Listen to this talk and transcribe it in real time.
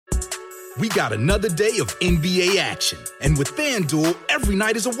We got another day of NBA action. And with FanDuel, every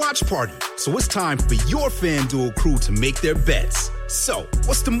night is a watch party. So it's time for your FanDuel crew to make their bets. So,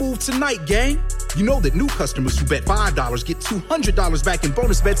 what's the move tonight, gang? You know that new customers who bet $5 get $200 back in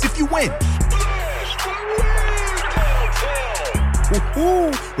bonus bets if you win.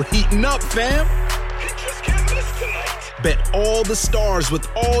 Woo-hoo, we're heating up, fam. Bet all the stars with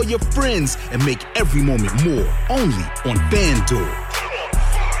all your friends and make every moment more only on FanDuel.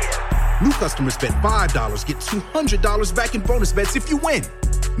 New customers bet $5, get $200 back in bonus bets if you win.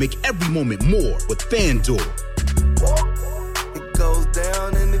 Make every moment more with FanDuel. It goes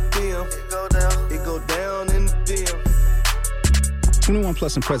down in the DM. It go down in the DM. 21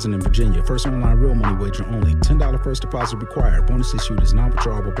 plus and present in Virginia. First online real money wager only. $10 first deposit required. Bonus issued is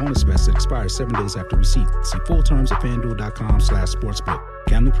non-withdrawable bonus bets that expires 7 days after receipt. See full terms at FanDuel.com/sportsbook.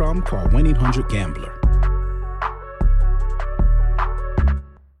 Gambling problem? Call 1-800-GAMBLER.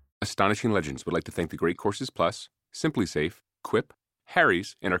 Astonishing Legends would like to thank the Great Courses Plus, Simply Safe, Quip,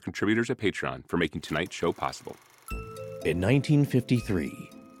 Harry's, and our contributors at Patreon for making tonight's show possible. In 1953,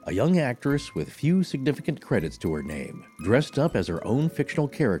 a young actress with few significant credits to her name dressed up as her own fictional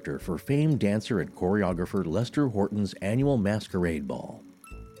character for famed dancer and choreographer Lester Horton's annual masquerade ball.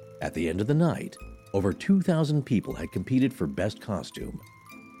 At the end of the night, over 2,000 people had competed for best costume,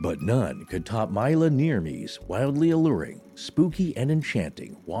 but none could top Mila Nierme's wildly alluring, spooky and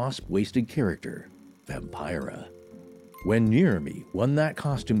enchanting wasp-waisted character, Vampira. When Nierme won that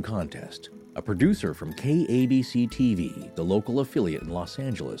costume contest, a producer from KABC-TV, the local affiliate in Los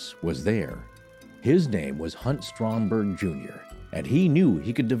Angeles, was there. His name was Hunt Stromberg Jr., and he knew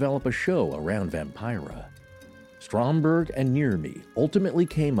he could develop a show around Vampira. Stromberg and Nierme ultimately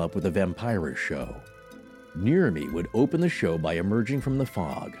came up with a Vampira show. Nierme would open the show by emerging from the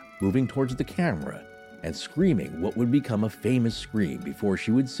fog, moving towards the camera, and screaming what would become a famous scream before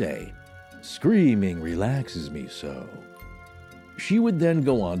she would say, "Screaming relaxes me so." She would then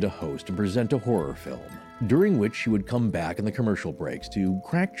go on to host and present a horror film, during which she would come back in the commercial breaks to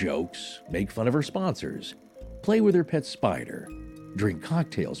crack jokes, make fun of her sponsors, play with her pet spider, drink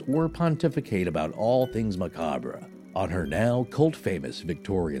cocktails, or pontificate about all things macabre on her now cult-famous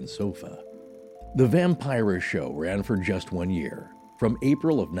Victorian sofa. The Vampira show ran for just 1 year, from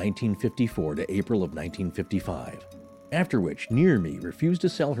April of 1954 to April of 1955, after which Nierme refused to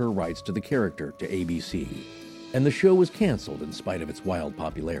sell her rights to the character to ABC, and the show was canceled in spite of its wild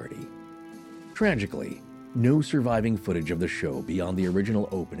popularity. Tragically, no surviving footage of the show beyond the original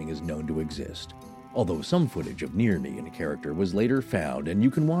opening is known to exist, although some footage of Nierme in character was later found and you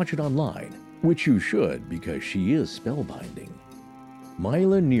can watch it online, which you should because she is spellbinding.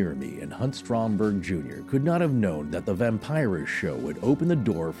 Mila Nierme and Hunt Stromberg Jr. could not have known that the Vampira show would open the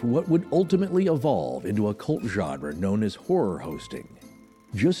door for what would ultimately evolve into a cult genre known as horror hosting.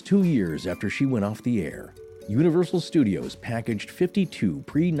 Just 2 years after she went off the air, Universal Studios packaged 52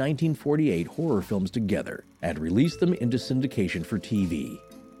 pre-1948 horror films together and released them into syndication for TV.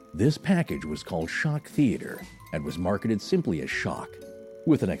 This package was called Shock Theater and was marketed simply as Shock,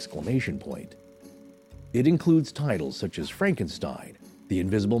 with an exclamation point. It includes titles such as Frankenstein, The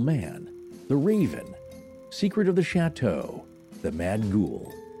Invisible Man, The Raven, Secret of the Chateau, The Mad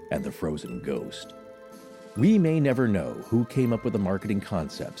Ghoul, and The Frozen Ghost. We may never know who came up with the marketing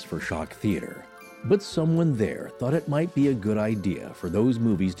concepts for Shock Theater, but someone there thought it might be a good idea for those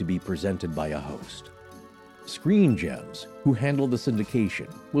movies to be presented by a host. Screen Gems, who handled the syndication,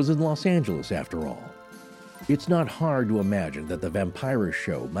 was in Los Angeles after all. It's not hard to imagine that the Vampira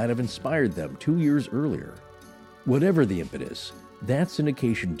show might have inspired them 2 years earlier. Whatever the impetus, that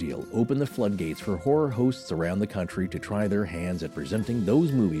syndication deal opened the floodgates for horror hosts around the country to try their hands at presenting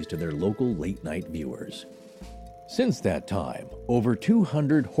those movies to their local late-night viewers. Since that time, over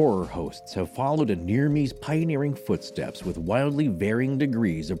 200 horror hosts have followed in Nierme's pioneering footsteps with wildly varying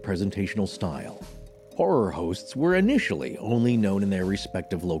degrees of presentational style. Horror hosts were initially only known in their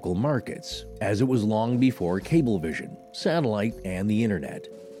respective local markets, as it was long before Cablevision, satellite, and the internet.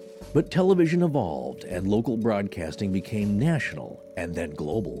 But television evolved and local broadcasting became national and then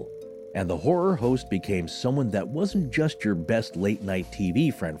global. And the horror host became someone that wasn't just your best late-night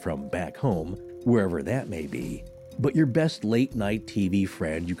TV friend from back home, wherever that may be, but your best late-night TV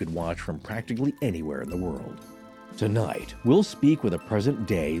friend you could watch from practically anywhere in the world. Tonight, we'll speak with a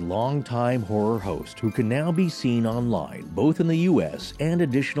present-day, long-time horror host who can now be seen online both in the U.S. and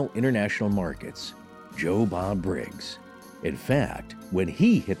additional international markets, Joe Bob Briggs. In fact, when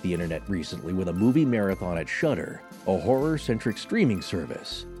he hit the internet recently with a movie marathon at Shudder, a horror-centric streaming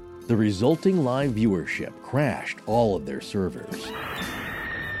service, the resulting live viewership crashed all of their servers.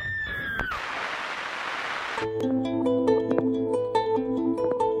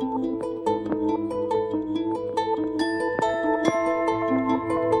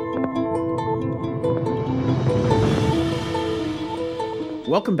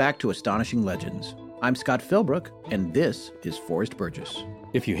 Welcome back to Astonishing Legends. I'm Scott Philbrook, and this is Forrest Burgess.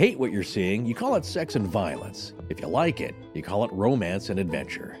 If you hate what you're seeing, you call it sex and violence. If you like it, you call it romance and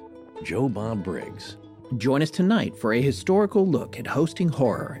adventure. Joe Bob Briggs. Join us tonight for a historical look at hosting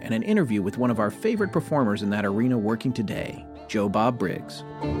horror and an interview with one of our favorite performers in that arena working today, Joe Bob Briggs.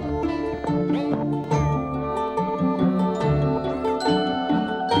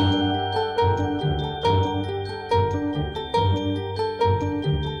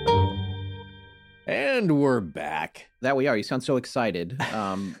 And we're back. That we are. You sound so excited.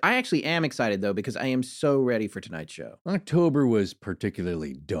 I actually am excited, though, because I am so ready for tonight's show. October was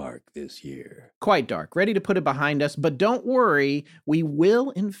particularly dark this year. Quite dark. Ready to put it behind us, but don't worry. We will,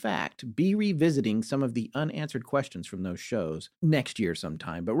 in fact, be revisiting some of the unanswered questions from those shows next year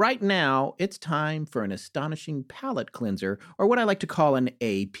sometime. But right now, it's time for an astonishing palate cleanser, or what I like to call an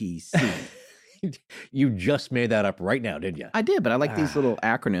APC. You just made that up right now, didn't you? I did, but I like these little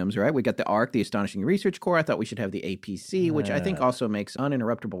acronyms, right? We got the ARC, the Astonishing Research Corps. I thought we should have the APC, which I think also makes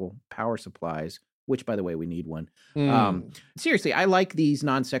uninterruptible power supplies, which, by the way, we need one. Seriously, I like these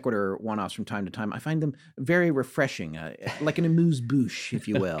non sequitur one-offs from time to time. I find them very refreshing, like an amuse-bouche, if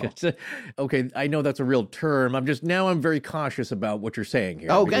you will. Okay, I know that's a real term. I'm very cautious about what you're saying here.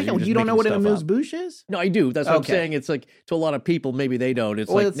 Oh, you don't know what an amuse-bouche is? No, I do. That's what I'm saying. It's like, to a lot of people, maybe they don't.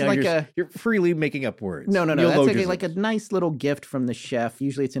 It's you're freely making up words. No. That's like a nice little gift from the chef.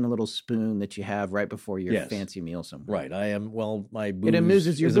 Usually it's in a little spoon that you have right before your fancy meal somewhere. Right. My booze. It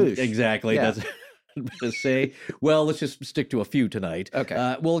amuses your bouche. Exactly. Yeah. That's to say. Well, let's just stick to a few tonight. Okay.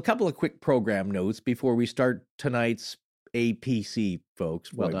 A couple of quick program notes before we start tonight's APC,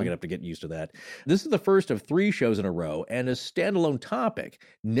 folks. Well done. We're going to have to get used to that. This is the first of 3 shows in a row and a standalone topic.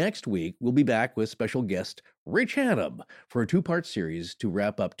 Next week, we'll be back with special guest Rich Hannum for a 2-part series to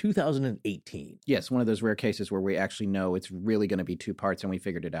wrap up 2018. Yes, one of those rare cases where we actually know it's really going to be 2 parts and we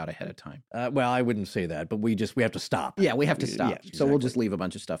figured it out ahead of time. Well, I wouldn't say that, but we have to stop. Yeah, we have to stop. Yeah, exactly. So we'll just leave a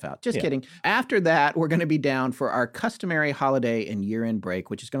bunch of stuff out. Just kidding. After that, we're going to be down for our customary holiday and year-end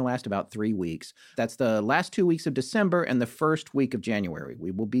break, which is going to last about 3 weeks. That's the last 2 weeks of December and the first week of January. We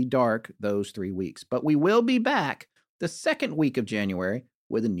will be dark those 3 weeks, but we will be back the second week of January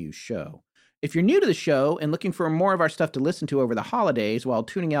with a new show. If you're new to the show and looking for more of our stuff to listen to over the holidays while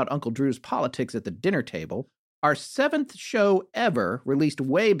tuning out Uncle Drew's politics at the dinner table, our 7th show ever, released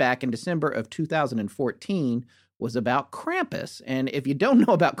way back in December of 2014, was about Krampus. And if you don't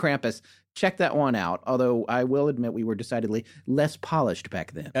know about Krampus, check that one out. Although I will admit we were decidedly less polished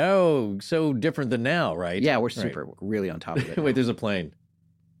back then. Oh, so different than now, right? Yeah, we're really on top of it. Wait, there's a plane.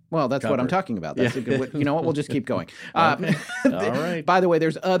 Well, that's what I'm talking about. That's a good. You know what? We'll just keep going. All right. By the way,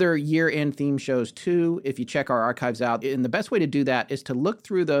 there's other year-end theme shows too. If you check our archives out, and the best way to do that is to look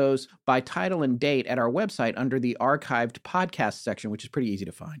through those by title and date at our website under the archived podcast section, which is pretty easy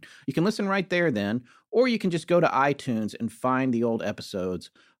to find. You can listen right there then, or you can just go to iTunes and find the old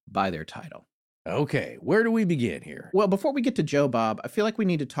episodes by their title. Okay, where do we begin here? Well, before we get to Joe Bob, I feel like we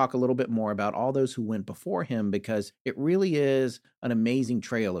need to talk a little bit more about all those who went before him, because it really is an amazing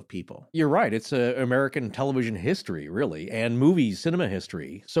trail of people. You're right. It's American television history, really, and movie cinema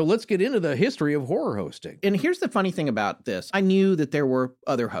history. So let's get into the history of horror hosting. And here's the funny thing about this. I knew that there were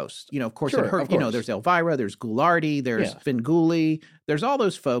other hosts. Of course, there's Elvira, there's Ghoulardi, there's Svengoolie, there's all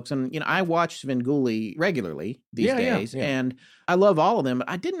those folks. And, I watch Svengoolie regularly these days. Yeah. And I love all of them.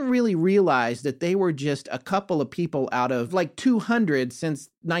 I didn't really realize that they were just a couple of people out of like 200 since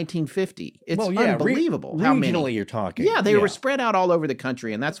 1950. It's unbelievable how many. Regionally, you're talking. Yeah, they were spread out all over the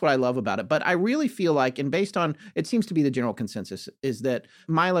country, and that's what I love about it. But I really feel like, and based on, it seems to be the general consensus, is that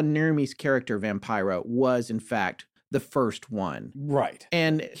Mila Nurmi's character, Vampira, was in fact the first one. Right.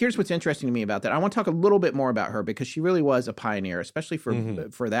 And here's what's interesting to me about that. I want to talk a little bit more about her because she really was a pioneer, especially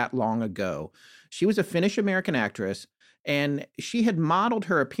for that long ago. She was a Finnish-American actress, and she had modeled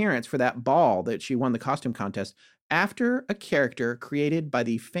her appearance for that ball that she won the costume contest after a character created by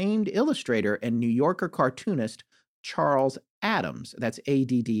the famed illustrator and New Yorker cartoonist Charles Addams. That's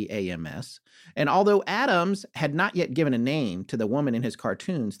Addams. And although Addams had not yet given a name to the woman in his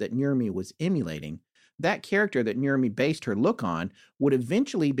cartoons that Nurmi was emulating, that character that Nurmi based her look on would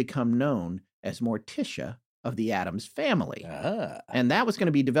eventually become known as Morticia of the Addams Family. And that was going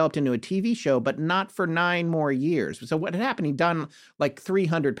to be developed into a TV show, but not for 9 more years. So what had happened, he'd done like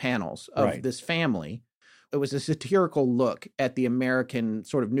 300 panels of this family. It was a satirical look at the American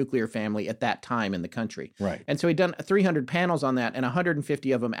sort of nuclear family at that time in the country. Right. And so he'd done 300 panels on that, and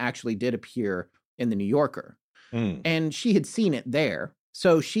 150 of them actually did appear in the New Yorker. And she had seen it there.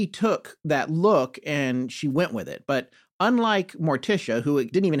 So she took that look and she went with it. But unlike Morticia, who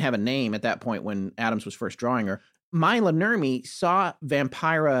didn't even have a name at that point when Addams was first drawing her, Mila Nurmi saw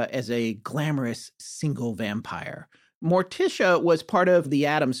Vampira as a glamorous single vampire. Morticia was part of the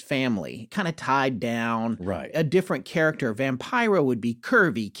Addams family, kind of tied down, Right. a different character. Vampira would be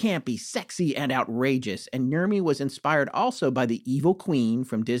curvy, campy, sexy, and outrageous. And Nurmi was inspired also by the evil queen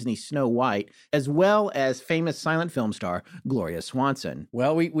from Disney's Snow White, as well as famous silent film star Gloria Swanson.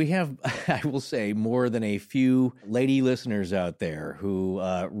 Well, we have, I will say, more than a few lady listeners out there who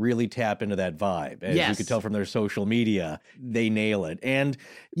really tap into that vibe. As you Yes. could tell from their social media, they nail it. And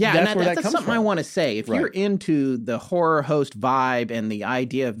Yeah, that's and where that that's comes something from. I want to say. If you're Right. into the horror host vibe and the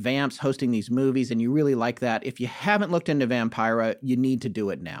idea of vamps hosting these movies and you really like that, if you haven't looked into Vampira, you need to do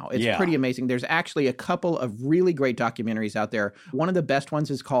it now. It's Yeah. pretty amazing. There's actually a couple of really great documentaries out there. One of the best ones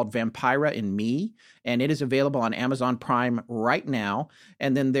is called Vampira in Me, and it is available on Amazon Prime right now.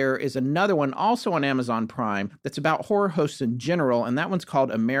 And then there is another one also on Amazon Prime that's about horror hosts in general, and that one's called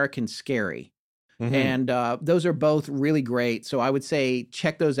American Scary. Mhm. And those are both really great. So I would say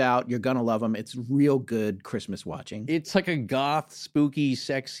check those out. You're going to love them. It's real good Christmas watching. It's like a goth, spooky,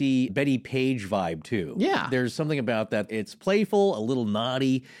 sexy Betty Page vibe, too. Yeah. There's something about that. It's playful, a little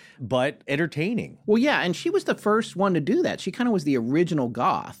naughty, but entertaining. Well, yeah, and she was the first one to do that. She kind of was the original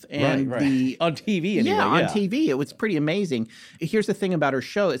goth. And right. the On TV, anyway. Yeah, on TV. It was pretty amazing. Here's the thing about her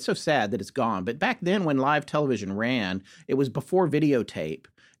show. It's so sad that it's gone. But back then when live television ran, it was before videotape.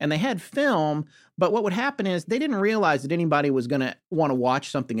 And they had film, but what would happen is they didn't realize that anybody was going to want to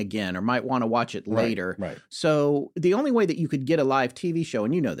watch something again or might want to watch it later. Right. So the only way that you could get a live TV show,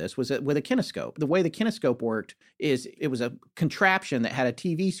 and you know this, was with a kinescope. The way the kinescope worked is it was a contraption that had a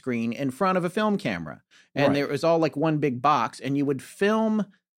TV screen in front of a film camera. And Right. there was all like one big box, and you would film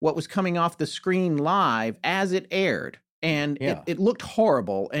what was coming off the screen live as it aired. And Yeah. it looked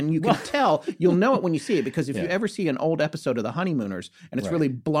horrible, and you can tell, you'll know it when you see it, because if you Yeah. ever see an old episode of The Honeymooners, and it's Right. really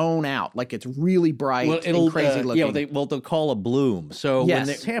blown out, like it's really bright and crazy looking. Yeah, they'll call a bloom. So Yes.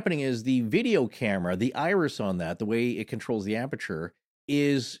 what's happening is the video camera, the iris on that, the way it controls the aperture,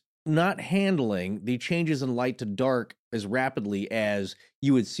 is not handling the changes in light to dark as rapidly as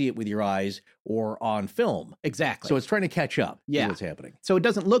you would see it with your eyes or on film. Exactly. So it's trying to catch up to Yeah. what's happening. So it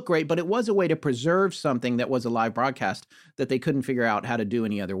doesn't look great, but it was a way to preserve something that was a live broadcast that they couldn't figure out how to do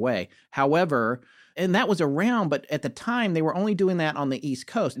any other way. However, and that was around, but at the time they were only doing that on the East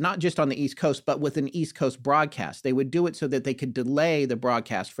Coast, not just on the East Coast, but with an East Coast broadcast. They would do it so that they could delay the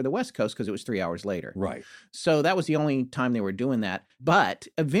broadcast for the West Coast because it was 3 hours later. Right. So that was the only time they were doing that. But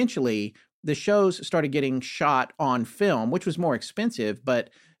eventually, the shows started getting shot on film, which was more expensive.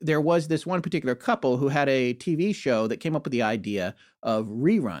 But there was this one particular couple who had a TV show that came up with the idea of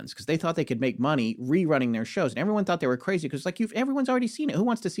reruns because they thought they could make money rerunning their shows. And everyone thought they were crazy because, like, everyone's already seen it. Who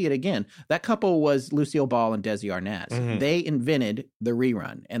wants to see it again? That couple was Lucille Ball and Desi Arnaz. Mhm. They invented the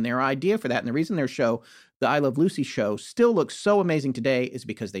rerun. And their idea for that, and the reason their show, the I Love Lucy show, still looks so amazing today is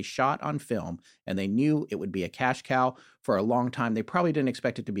because they shot on film and they knew it would be a cash cow for a long time. They probably didn't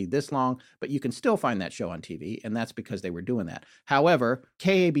expect it to be this long, but you can still find that show on TV, and that's because they were doing that. However,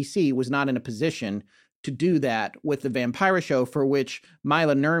 KABC was not in a position to do that with the Vampira show, for which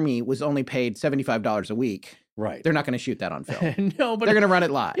Mila Nurmi was only paid $75 a week. Right. They're not going to shoot that on film. No, but They're going to run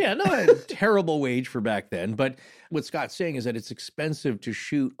it live. Yeah, not a terrible wage for back then. But what Scott's saying is that it's expensive to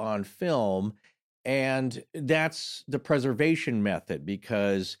shoot on film. And that's the preservation method,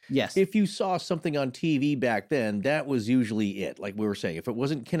 because Yes. if you saw something on TV back then, that was usually it. Like we were saying, if it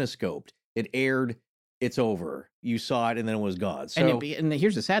wasn't kinescoped, it aired, it's over. You saw it and then it was gone. So And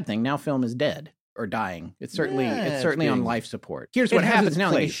here's the sad thing: now film is dead or dying. It's certainly Yeah, it's it's certainly on being- life support. Here's It what has happens its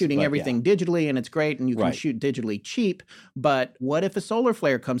now: they're place, shooting but everything digitally, and it's great, and you can Right. shoot digitally cheap. But what if a solar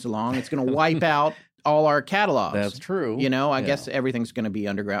flare comes along? It's going to wipe out all our catalogs. that's true. You know, I Yeah. guess everything's going to be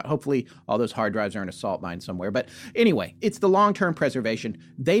underground. Hopefully, all those hard drives are in a salt mine somewhere. But anyway, it's the long-term preservation.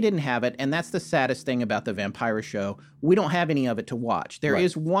 They didn't have it, and that's the saddest thing about the Vampira show. We don't have any of it to watch. There Right.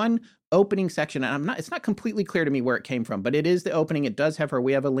 is one opening section, and it's not completely clear to me where it came from, but it is the opening. It does have her.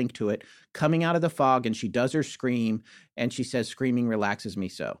 We have a link to it coming out of the fog, and she does her scream, and she says, "Screaming relaxes me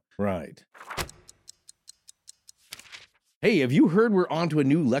so." Right. Hey, have you heard we're on to a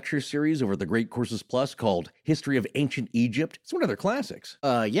new lecture series over at the Great Courses Plus called History of Ancient Egypt? It's one of their classics.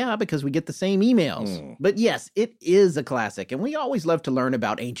 Yeah, because we get the same emails. But yes, it is a classic, and we always love to learn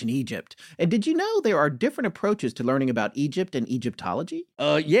about ancient Egypt. And did you know there are different approaches to learning about Egypt and Egyptology?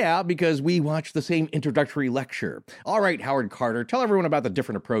 Yeah, because we watched the same introductory lecture. All right, Howard Carter, tell everyone about the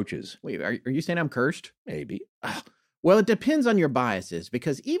different approaches. Wait, are you saying I'm cursed? Maybe. Well, it depends on your biases,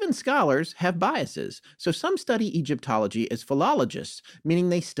 because even scholars have biases. So some study Egyptology as philologists, meaning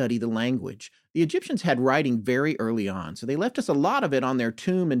they study the language. The Egyptians had writing very early on, so they left us a lot of it on their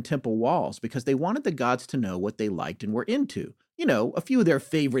tomb and temple walls because they wanted the gods to know what they liked and were into. You know, a few of their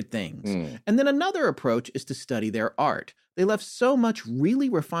favorite things. And then another approach is to study their art. They left so much really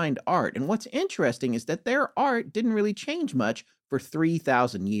refined art, and what's interesting is that their art didn't really change much for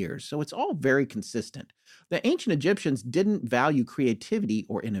 3,000 years, so it's all very consistent. The ancient Egyptians didn't value creativity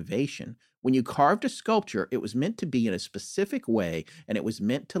or innovation. When you carved a sculpture, it was meant to be in a specific way, and it was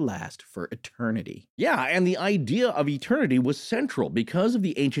meant to last for eternity. Yeah, and the idea of eternity was central because of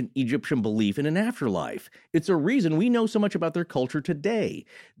the ancient Egyptian belief in an afterlife. It's a reason we know so much about their culture today.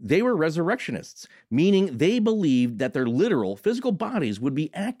 They were resurrectionists, meaning they believed that their literal, physical bodies would be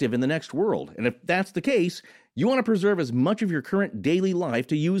active in the next world. And if that's the case, you want to preserve as much of your current daily life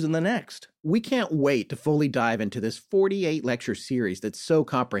to use in the next. We can't wait to fully dive into this 48-lecture series that's so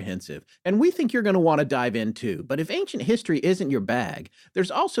comprehensive, and we think you're going to want to dive in too. But if ancient history isn't your bag,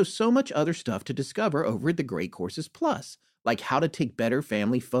 there's also so much other stuff to discover over at the Great Courses Plus, like how to take better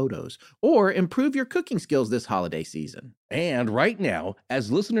family photos or improve your cooking skills this holiday season. And right now,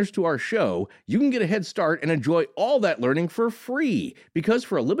 as listeners to our show, you can get a head start and enjoy all that learning for free, because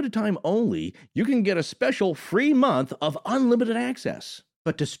for a limited time only, you can get a special free month of unlimited access.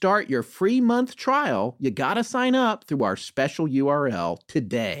 But to start your free month trial, you gotta sign up through our special URL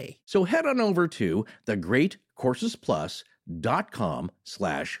today. So head on over to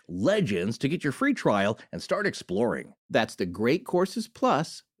thegreatcoursesplus.com/legends to get your free trial and start exploring. That's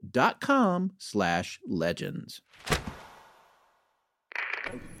thegreatcoursesplus.com/legends.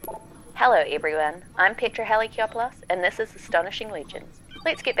 Hello everyone, I'm Petra Halikiopoulos, and this is Astonishing Legends.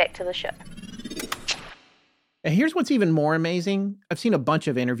 Let's get back to the ship. And here's what's even more amazing. I've seen a bunch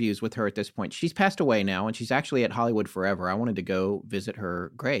of interviews with her at this point. She's passed away now, and she's actually at Hollywood Forever. I wanted to go visit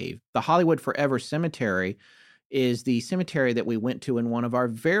her grave. The Hollywood Forever Cemetery is the cemetery that we went to in one of our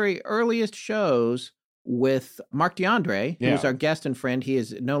very earliest shows with Mark DeAndre, who was our guest and friend. He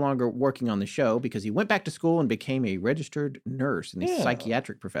is no longer working on the show because he went back to school and became a registered nurse in the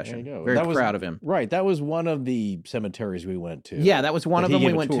psychiatric profession. Very proud of him. Right. That was one of the cemeteries we went to. Yeah, that was one of them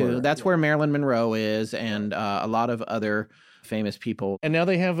we went to. That's where Marilyn Monroe is, and a lot of other famous people. And now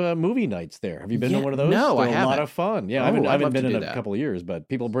they have movie nights there. Have you been to one of those? No, I haven't. A lot of fun. Yeah, I haven't been in a that. couple of years, but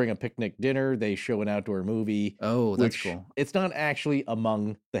people bring a picnic dinner. They show an outdoor movie. Oh, that's cool. It's not actually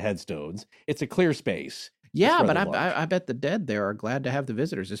among the headstones. It's a clear space. Yeah, but I bet the dead there are glad to have the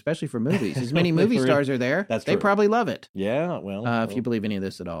visitors, especially for movies. As many movie stars are there, they probably love it. Yeah, well. If you believe any of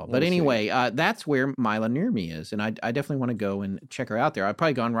this at all. But anyway, that's where Mila Nurmi is, and I definitely want to go and check her out there. I've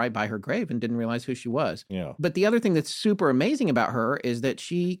probably gone right by her grave and didn't realize who she was. Yeah. But the other thing that's super amazing about her is that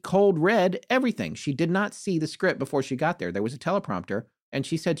she cold read everything. She did not see the script before she got there. There was a teleprompter, and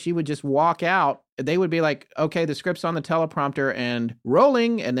she said she would just walk out. They would be like, okay, the script's on the teleprompter and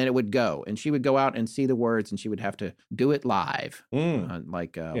rolling, and then it would go. And she would go out and see the words, and she would have to do it live.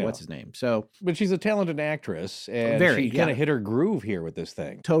 What's his name? But she's a talented actress, and she kind of hit her groove here with this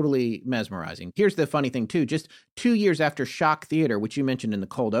thing. Totally mesmerizing. Here's the funny thing, too. Just 2 years after Shock Theater, which you mentioned in the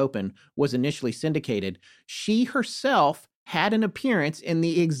cold open, was initially syndicated, she herself had an appearance in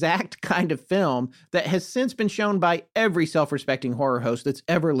the exact kind of film that has since been shown by every self-respecting horror host that's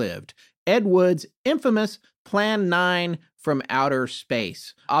ever lived. Ed Wood's infamous Plan 9 from Outer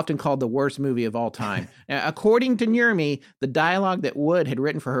Space, often called the worst movie of all time. Now, according to Nurmi, the dialogue that Wood had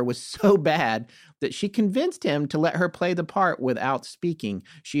written for her was so bad that she convinced him to let her play the part without speaking.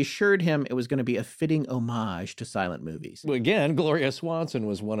 She assured him it was going to be a fitting homage to silent movies. Well, again, Gloria Swanson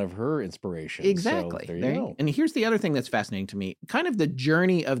was one of her inspirations. Exactly. So there you go. And here's the other thing that's fascinating to me, kind of the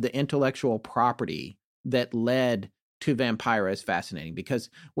journey of the intellectual property that led to Vampira is fascinating, because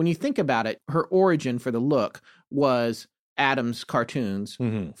when you think about it, her origin for the look was Adam's cartoons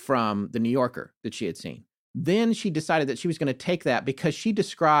from The New Yorker that she had seen. Then she decided that she was going to take that because she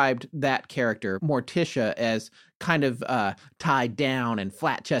described that character, Morticia, as kind of tied down and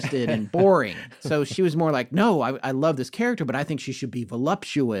flat-chested and boring. So she was more like, no, I love this character, but I think she should be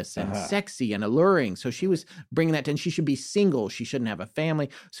voluptuous and sexy and alluring. So she was bringing that to, and she should be single. She shouldn't have a family.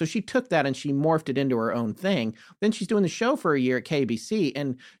 So she took that and she morphed it into her own thing. Then she's doing the show for a year at KBC,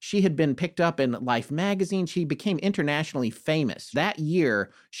 and she had been picked up in Life magazine. She became internationally famous. That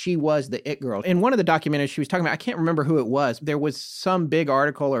year, she was the it girl. In one of the documentaries she was talking about, I can't remember who it was, there was some big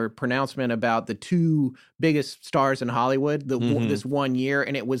article or pronouncement about the two biggest stars in Hollywood this one year,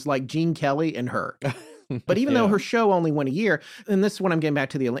 and it was like Gene Kelly and her. But even though Yeah. her show only went a year, and this is when I'm getting back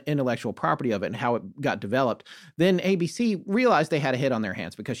to the intellectual property of it and how it got developed, then ABC realized they had a hit on their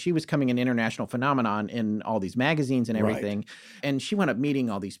hands because she was becoming an international phenomenon in all these magazines and Right. everything. And she wound up meeting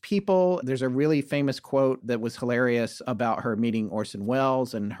all these people. There's a really famous quote that was hilarious about her meeting Orson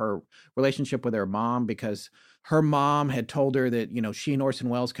Welles and her relationship with her mom, because her mom had told her that, she and Orson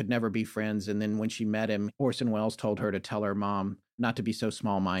Welles could never be friends. And then when she met him, Orson Welles told her to tell her mom not to be so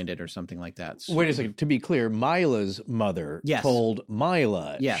small-minded or something like that. So, Wait a second. To be clear, Mila's mother Yes. told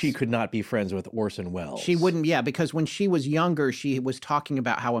Mila Yes. she could not be friends with Orson Welles. she wouldn't, because when she was younger, she was talking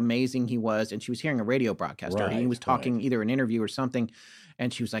about how amazing he was, and she was hearing a radio broadcast, or he Right, was talking right. either an interview or something,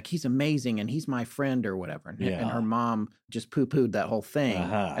 and she was like, he's amazing, and he's my friend or whatever. And Yeah. her mom just poo-pooed that whole thing.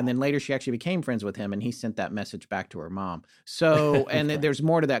 Uh-huh. And then later she actually became friends with him, and he sent that message back to her mom. So, and there's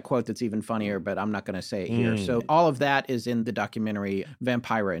more to that quote that's even funnier, but I'm not going to say it here. So all of that is in the documentary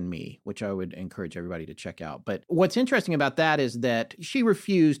Vampira and Me, which I would encourage everybody to check out. But what's interesting about that is that she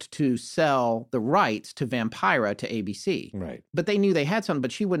refused to sell the rights to Vampira to ABC. Right. But they knew they had something,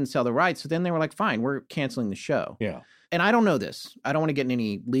 but she wouldn't sell the rights. So then they were like, fine, we're canceling the show. Yeah. And I don't know this. I don't want to get in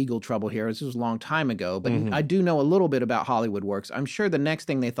any legal trouble here. This was a long time ago, but Mhm. I do know a little bit about Hollywood Works. I'm sure the next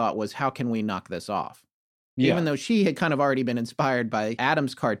thing they thought was, how can we knock this off? Yeah. Even though she had kind of already been inspired by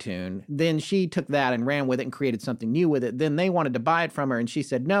Adam's cartoon, then she took that and ran with it and created something new with it. Then they wanted to buy it from her, and she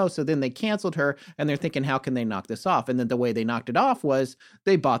said no. So then they canceled her, and they're thinking, how can they knock this off? And then the way they knocked it off was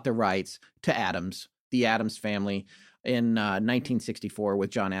they bought the rights to the Addams Family, in 1964 with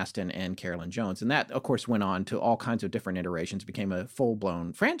John Astin and Carolyn Jones. And that, of course, went on to all kinds of different iterations, became a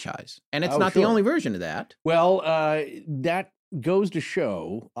full-blown franchise. And it's Oh, not sure. the only version of that. Well, that goes to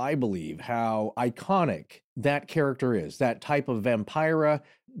show, I believe, how iconic that character is. That type of vampira,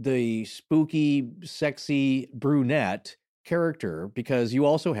 the spooky, sexy brunette character, because you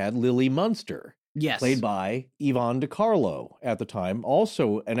also had Lily Munster, Yes. played by Yvonne DiCarlo at the time,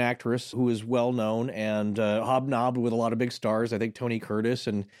 also an actress who is well known and hobnobbed with a lot of big stars, I think Tony Curtis.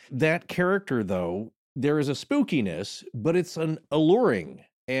 And that character, though, there is a spookiness, but it's an alluring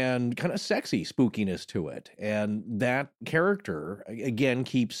and kind of sexy spookiness to it. And that character, again,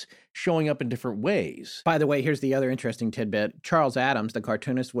 keeps showing up in different ways. By the way, here's the other interesting tidbit. Charles Addams, the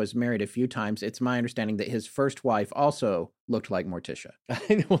cartoonist, was married a few times. It's my understanding that his first wife also looked like Morticia.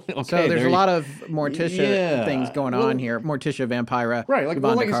 Okay, So there's a lot of Morticia Yeah. things going on here. Morticia, Vampira, Right, like,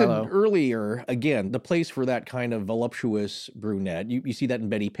 Yvonne like I DiCarlo. said earlier, again, the place for that kind of voluptuous brunette, you see that in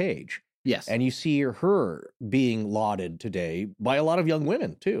Betty Page. Yes. And you see her being lauded today by a lot of young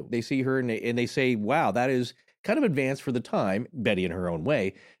women, too. They see her and they say, wow, that is kind of advanced for the time, Betty in her own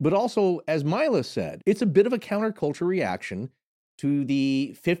way. But also, as Mila said, it's a bit of a counterculture reaction to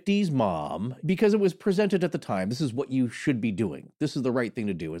the 50s mom, because it was presented at the time, this is what you should be doing. This is the right thing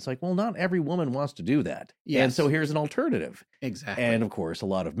to do. It's like, well, not every woman wants to do that. Yes. And so here's an alternative. Exactly. And of course, a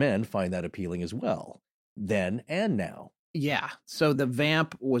lot of men find that appealing as well, then and now. Yeah. So the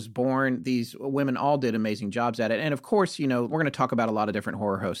Vamp was born. These women all did amazing jobs at it. And of course, we're going to talk about a lot of different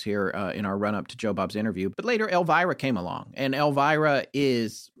horror hosts here in our run up to Joe Bob's interview. But later, Elvira came along, and Elvira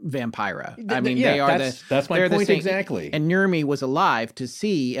is Vampira. I mean, Yeah, they are that's my they're the point same- exactly. And Nurmi was alive to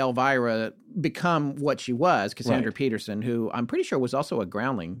see Elvira become what she was, Cassandra Right. Peterson, who I'm pretty sure was also a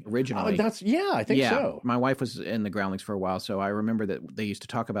groundling originally. I think so. My wife was in the Groundlings for a while, so I remember that they used to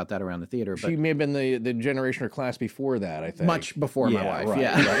talk about that around the theater. But She may have been the generation or class before that, I think. much before my Yeah, wife. right,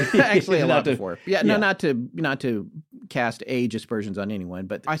 Yeah, right. actually a Not lot to- before. Yeah, no, not to cast age aspersions on anyone,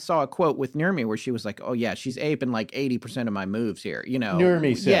 but I saw a quote with Nurmi where she was like, "Oh yeah, she's aping like 80% of my moves here."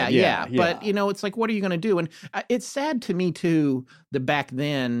 Nurmi said, yeah. yeah. But it's like, what are you going to do? And it's sad to me too that back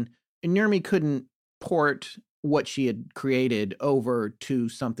then Nurmi couldn't port what she had created over to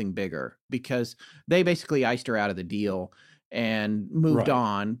something bigger, because they basically iced her out of the deal and moved Right.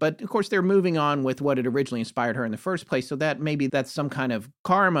 on. But of course, they're moving on with what had originally inspired her in the first place. So that maybe that's some kind of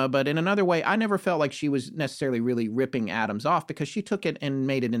karma. But in another way, I never felt like she was necessarily really ripping Addams off, because she took it and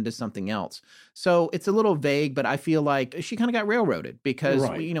made it into something else. So it's a little vague, but I feel like she kind of got railroaded because,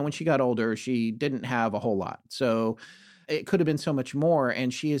 Right. when she got older, she didn't have a whole lot. So it could have been so much more,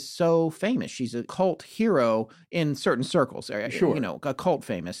 and she is so famous. She's a cult hero in certain circles. Sure. A cult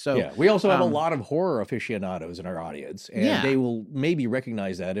famous. So Yeah, we also have a lot of horror aficionados in our audience, and Yeah. they will maybe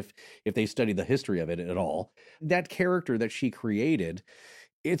recognize that if they study the history of it at all. That character that she created,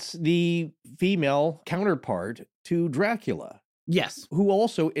 it's the female counterpart to Dracula, yes, who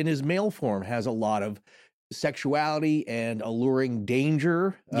also in his male form has a lot of sexuality and alluring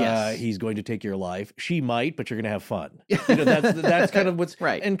danger. Yes. He's going to take your life. She might, but you're going to have fun. That's kind of what's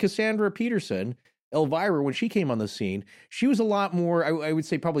Right. And Cassandra Peterson, Elvira, when she came on the scene, she was a lot more, I would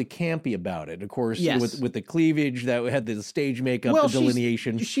say, probably campy about it. Of course, with the cleavage that had the stage makeup, the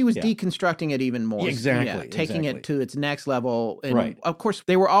delineation. She was deconstructing it even more. Exactly. Taking it to its next level. And right. Of course,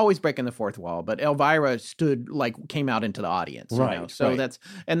 they were always breaking the fourth wall, but Elvira came out into the audience. Right. You know? So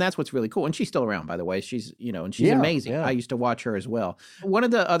that's what's really cool. And she's still around, by the way. She's, and she's amazing. Yeah. I used to watch her as well. One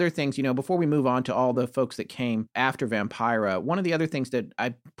of the other things, before we move on to all the folks that came after Vampira, one of the other things that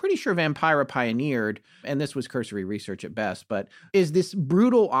I'm pretty sure Vampira pioneered, and this was cursory research at best, but is this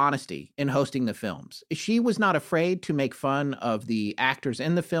brutal honesty in hosting the films. She was not afraid to make fun of the actors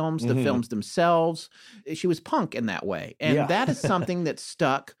in the films, the films themselves. She was punk in that way. And that is something that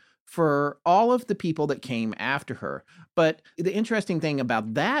stuck for all of the people that came after her. But the interesting thing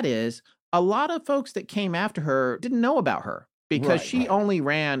about that is a lot of folks that came after her didn't know about her, because she only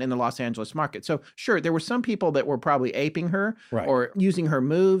ran in the Los Angeles market. So sure, there were some people that were probably aping her or using her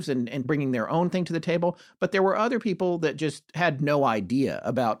moves and bringing their own thing to the table. But there were other people that just had no idea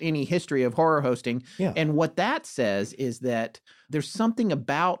about any history of horror hosting. Yeah. And what that says is that there's something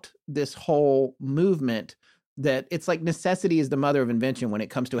about this whole movement that it's like necessity is the mother of invention when it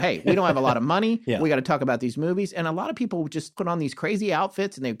comes to, hey, we don't have a lot of money. We got to talk about these movies. And a lot of people just put on these crazy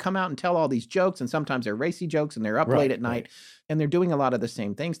outfits and they come out and tell all these jokes. And sometimes they're racy jokes and they're up late at night. And they're doing a lot of the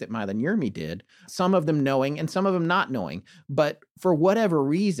same things that Mila Nurmi did, some of them knowing and some of them not knowing. But for whatever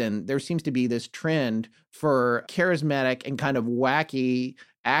reason, there seems to be this trend for charismatic and kind of wacky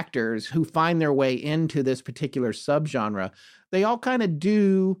actors who find their way into this particular subgenre. They all kind of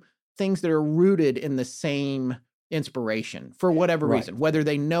do things that are rooted in the same inspiration for whatever reason, whether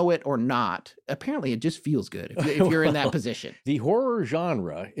they know it or not. Apparently, it just feels good if you're in that position. The horror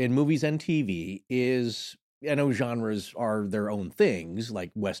genre in movies and TV is, I know genres are their own things,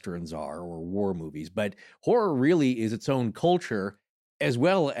 like Westerns are or war movies, but horror really is its own culture as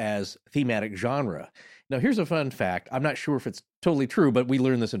well as thematic genre. Now, here's a fun fact. I'm not sure if it's totally true, but we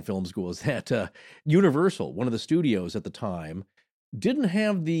learned this in film school, is that Universal, one of the studios at the time, didn't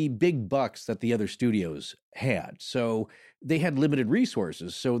have the big bucks that the other studios had. So they had limited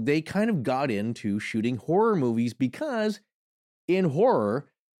resources. So they kind of got into shooting horror movies because in horror,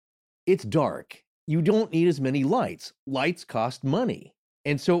 it's dark. You don't need as many lights. Lights cost money.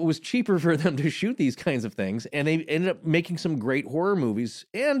 And so it was cheaper for them to shoot these kinds of things. And they ended up making some great horror movies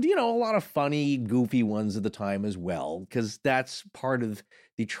and, a lot of funny, goofy ones at the time as well, because that's part of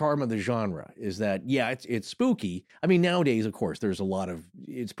the charm of the genre is that, it's spooky. I mean, nowadays, of course,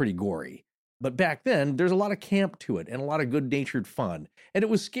 it's pretty gory. But back then, there's a lot of camp to it and a lot of good-natured fun. And it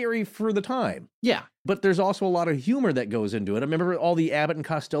was scary for the time. Yeah. But there's also a lot of humor that goes into it. I remember all the Abbott and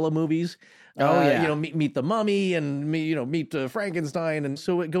Costello movies. Meet the Mummy and, meet Frankenstein. And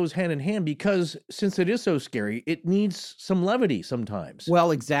so it goes hand in hand because since it is so scary, it needs some levity sometimes.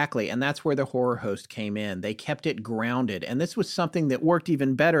 Well, exactly. And that's where the horror host came in. They kept it grounded. And this was something that worked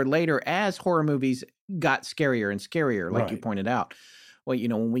even better later as horror movies got scarier and scarier, like you pointed out. Well,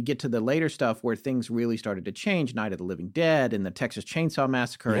 when we get to the later stuff where things really started to change, Night of the Living Dead and the Texas Chainsaw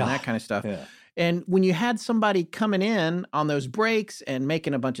Massacre and that kind of stuff. Yeah. And when you had somebody coming in on those breaks and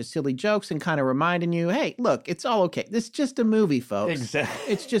making a bunch of silly jokes and kind of reminding you, hey, look, it's all okay. This is just a movie, folks.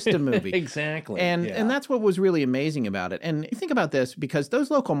 Exactly. It's just a movie. Exactly. And that's what was really amazing about it. And you think about this, because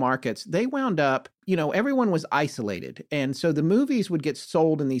those local markets, they wound up, everyone was isolated. And so the movies would get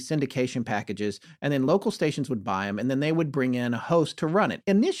sold in these syndication packages, and then local stations would buy them, and then they would bring in a host to run it.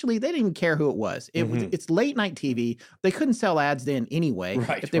 Initially, they didn't care who it was. It's late night TV. They couldn't sell ads then anyway.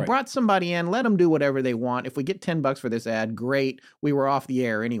 If they brought somebody in, let them do whatever they want. If we get $10 for this ad, great. We were off the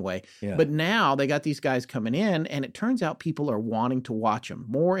air anyway. Yeah. But now they got these guys coming in, and it turns out people are wanting to watch them.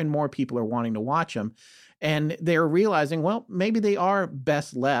 More and more people are wanting to watch them. And they're realizing, well, maybe they are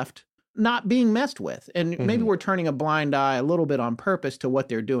best left not being messed with. And maybe we're turning a blind eye a little bit on purpose to what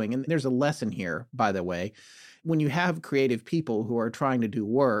they're doing. And there's a lesson here, by the way. When you have creative people who are trying to do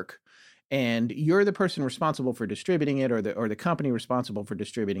work, and you're the person responsible for distributing it or the company responsible for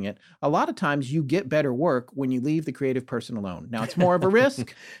distributing it, a lot of times you get better work when you leave the creative person alone. Now, it's more of a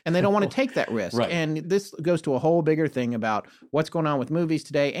risk, and they don't want to take that risk. Right. And this goes to a whole bigger thing about what's going on with movies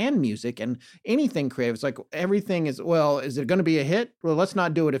today and music and anything creative. It's like everything is, well, is it going to be a hit? Well, let's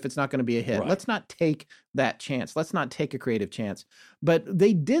not do it if it's not going to be a hit. Right. Let's not take that chance. Let's not take a creative chance. But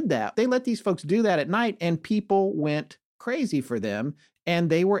they did that. They let these folks do that at night, and people went crazy for them.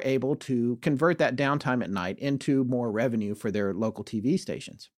 And they were able to convert that downtime at night into more revenue for their local TV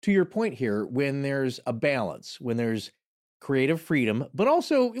stations. To your point here, when there's a balance, when there's creative freedom, but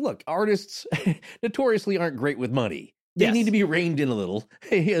also, look, artists notoriously aren't great with money. They Yes. need to be reined in a little.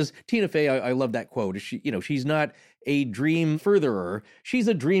 As Tina Fey, I love that quote. She's not a dream furtherer. She's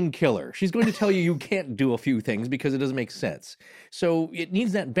a dream killer. She's going to tell you can't do a few things because it doesn't make sense. So it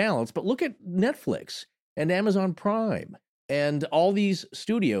needs that balance. But look at Netflix and Amazon Prime and all these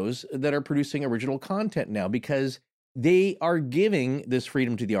studios that are producing original content now because they are giving this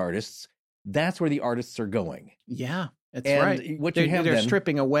freedom to the artists. That's where the artists are going. Yeah. That's And right. what you have they're then-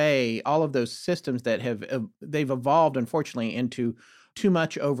 stripping away all of those systems that they've evolved, unfortunately, into too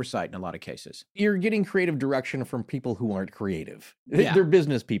much oversight in a lot of cases. You're getting creative direction from people who aren't creative. Yeah. They're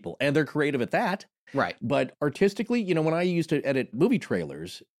business people, and they're creative at that. Right. But artistically, when I used to edit movie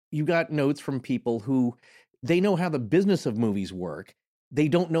trailers, you got notes from people who they know how the business of movies work. They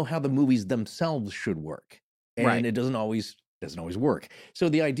don't know how the movies themselves should work. And Right. it doesn't always work. So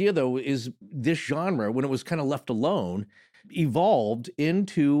the idea, though, is this genre, when it was kind of left alone, evolved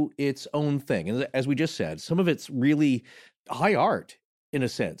into its own thing. And as we just said, some of it's really high art, in a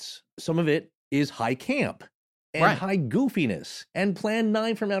sense. Some of it is high camp and Right. high goofiness and Plan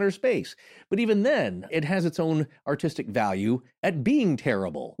 9 from outer space. But even then, it has its own artistic value at being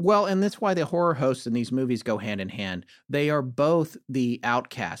terrible. Well, and that's why the horror hosts in these movies go hand in hand. They are both the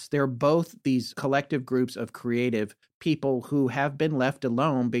outcasts. They're both these collective groups of creative people who have been left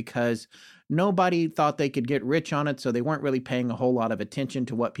alone because nobody thought they could get rich on it, so they weren't really paying a whole lot of attention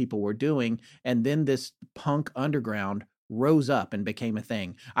to what people were doing. And then this punk underground rose up and became a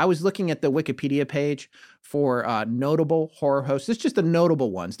thing. I was looking at the Wikipedia page for notable horror hosts. It's just the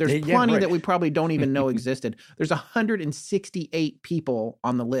notable ones. There's Yeah, plenty right. that we probably don't even know existed. There's 168 people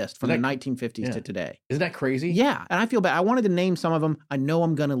on the list from the 1950s yeah. to today. Isn't that crazy? Yeah, and I feel bad. I wanted to name some of them. I know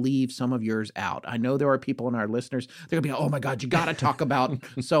I'm going to leave some of yours out. I know there are people in our listeners. They're going to be like, oh my God, you got to talk about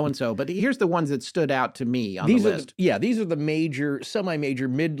so-and-so. But here's the ones that stood out to me on These the are list. these are the major, semi-major,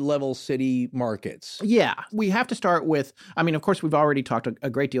 mid-level city markets. Yeah, we have to start with, of course, we've already talked a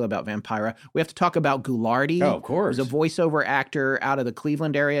great deal about Vampira. We have to talk about Ghoulardi. Oh, of course. He was a voiceover actor out of the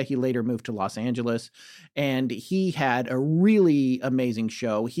Cleveland area. He later moved to Los Angeles, and he had a really amazing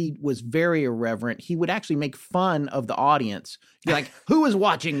show. He was very irreverent. He would actually make fun of the audience. Be like, who is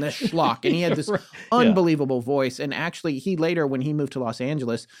watching this schlock? And he had this Right. unbelievable voice. And actually, he later, when he moved to Los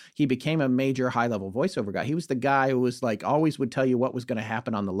Angeles, he became a major high-level voiceover guy. He was the guy who was like, always would tell you what was going to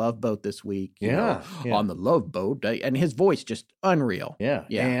happen on the Love Boat this week. Yeah. On the Love Boat. And his voice just unreal. Yeah.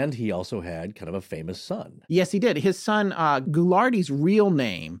 Yeah. And he also had kind of a famous son. Yes, he did. His son, Ghoulardi's real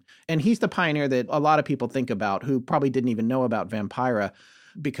name, and he's the pioneer that a lot of people think about who probably didn't even know about Vampira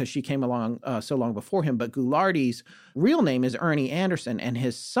because she came along so long before him. But Ghoulardi's real name is Ernie Anderson, and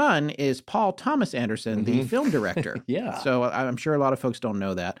his son is Paul Thomas Anderson, the film director. Yeah. So I'm sure a lot of folks don't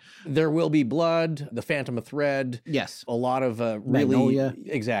know that. There Will Be Blood, The Phantom of Thread. Yes. A lot of really... Magnolia.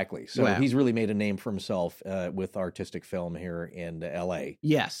 Exactly. So Wow. he's really made a name for himself with artistic film here in L.A.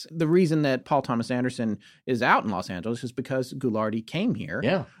 Yes. The reason that Paul Thomas Anderson is out in Los Angeles is because Ghoulardi came here.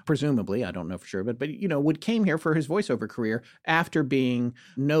 Yeah. Presumably, I don't know for sure, but came here for his voiceover career after being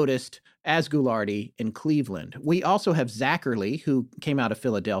noticed as Ghoulardi in Cleveland. We also have Zachary, who came out of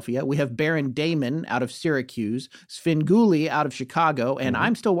Philadelphia. We have Baron Damon out of Syracuse, Svengoolie out of Chicago, and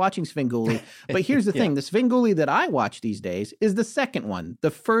I'm still watching Svengoolie. But here's the thing, the Svengoolie that I watch these days is the second one. The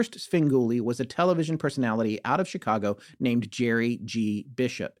first Svengoolie was a television personality out of Chicago named Jerry G.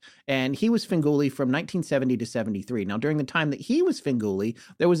 Bishop, and he was Svengoolie from 1970 to 73. Now, during the time that he was Svengoolie,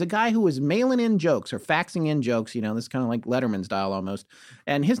 there was a guy who was mailing in jokes or faxing in jokes, this kind of like Letterman style almost,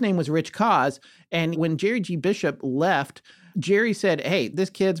 and his name was Rich Cause. And when Jerry G. Bishop left, Jerry said, hey, this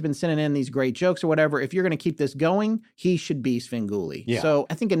kid's been sending in these great jokes or whatever. If you're going to keep this going, he should be Svengoolie. Yeah. So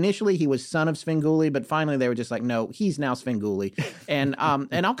I think initially he was son of Svengoolie, but finally they were just like, no, he's now Svengoolie. And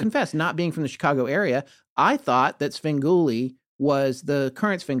I'll confess, not being from the Chicago area, I thought that Svengoolie was the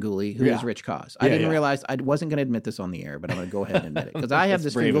current Svengoolie, who is Rich Cause. I didn't realize, I wasn't going to admit this on the air, but I'm going to go ahead and admit it. Because I have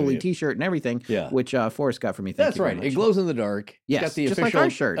this brave of Svengoolie you. t-shirt and everything, Yeah. which Forrest got for me. Thank That's you very right. much. It glows in the dark. Yes, It's got the just like official, our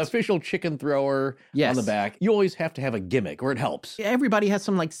shirts. official chicken thrower Yes. on the back. You always have to have a gimmick or it helps. Everybody has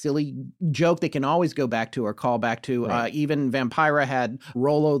some like silly joke they can always go back to or call back to. Right. Even Vampira had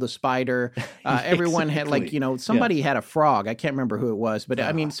Rollo the spider. Everyone had like, Exactly. somebody had a frog. I can't remember who it was. But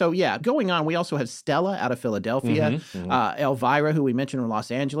so yeah, going on, we also have Stella out of Philadelphia, Elvira, who we mentioned in Los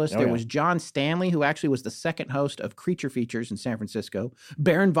Angeles. There was John Stanley, who actually was the second host of Creature Features in San Francisco.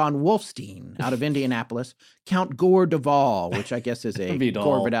 Baron von Wolfstein out of Indianapolis. Count Gore Duvall, which I guess is a Vidal.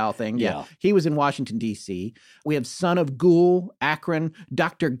 Gore Vidal thing. Yeah. He was in Washington, D.C. We have Son of Ghoul, Akron,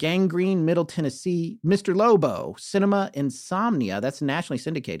 Dr. Gangrene, Middle Tennessee, Mr. Lobo, Cinema Insomnia. That's nationally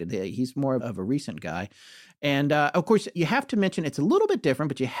syndicated. He's more of a recent guy. And of course, you have to mention, it's a little bit different,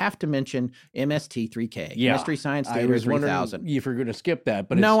 but you have to mention MST3K, Mystery Science Theater 3000. If you're going to skip that,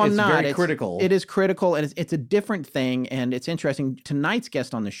 but no, it's I'm not. Very critical. It is critical, and it's a different thing, and it's interesting. Tonight's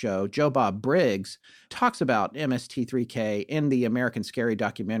guest on the show, Joe Bob Briggs, talks about MST3K in the American Scary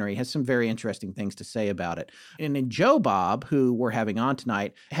documentary, has some very interesting things to say about it. And then Joe Bob, who we're having on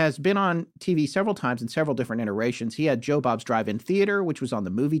tonight, has been on TV several times in several different iterations. He had Joe Bob's Drive-In Theater, which was on the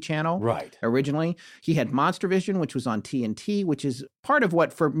Movie Channel originally. He had Monster Vision, which was on TNT, which is part of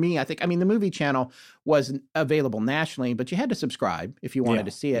what, for me, I mean, the Movie Channel was available nationally, but you had to subscribe if you wanted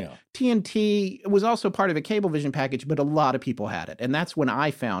to see it. TNT was also part of a Cablevision package, but a lot of people had it. And that's when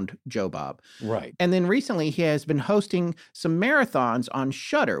I found Joe Bob. Right. And then recently he has been hosting some marathons on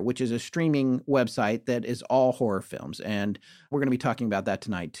Shudder, which is a streaming website that is all horror films. And we're going to be talking about that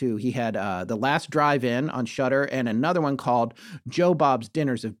tonight, too. He had The Last Drive-In on Shudder and another one called Joe Bob's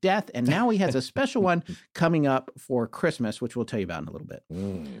Dinners of Death. And now he has a special one coming up for Christmas, which we'll tell you about in a little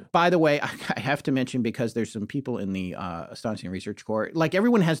bit. By the way, I have to mention, because there's some people in the Astonishing Research Corps, like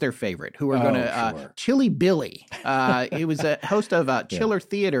everyone has their favorite, who are going to, Chilly Billy. He was a host of Chiller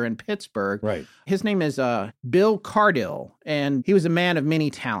Theater in Pittsburgh. Right. His name is Bill Cardill, and he was a man of many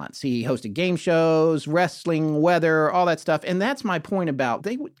talents. He hosted game shows, wrestling, weather, all that stuff. And that's my point about,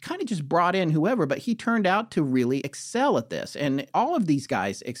 they kind of just brought in whoever, but he turned out to really excel at this. And all of these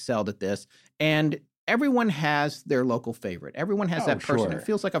guys excelled at this. And everyone has their local favorite. Everyone has that person. It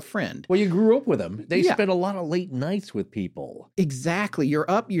feels like a friend. Well, you grew up with them. They spent a lot of late nights with people. Exactly.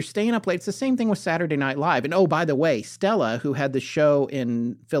 You're staying up late. It's the same thing with Saturday Night Live. And oh, by the way, Stella, who had the show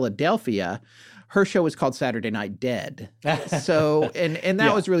in Philadelphia, her show was called Saturday Night Dead. So, and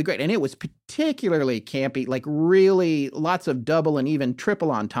that was really great. And it was particularly campy, like really lots of double and even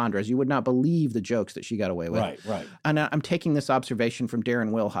triple entendres. You would not believe the jokes that she got away with. Right. And I'm taking this observation from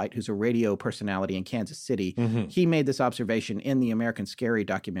Darren Wilhite, who's a radio personality in Kansas City. He made this observation in the American Scary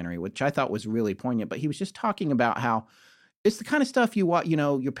documentary, which I thought was really poignant. But he was just talking about how it's the kind of stuff you watch,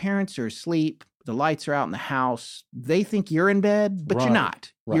 your parents are asleep, the lights are out in the house, they think you're in bed, but you're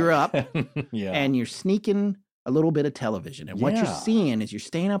not. You're up and you're sneaking a little bit of television. And what you're seeing is you're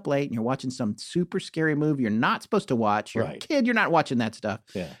staying up late and you're watching some super scary movie you're not supposed to watch. You're a kid, you're not watching that stuff.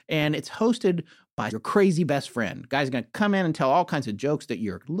 And it's hosted by your crazy best friend. Guy's going to come in and tell all kinds of jokes that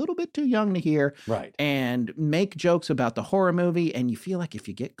you're a little bit too young to hear. And make jokes about the horror movie. And you feel like if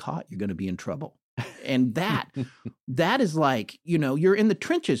you get caught, you're going to be in trouble. And that is like, you're in the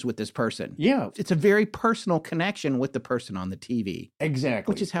trenches with this person. Yeah. It's a very personal connection with the person on the TV.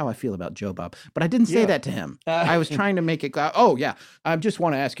 Exactly. Which is how I feel about Joe Bob. But I didn't say that to him. I was trying to make it, I just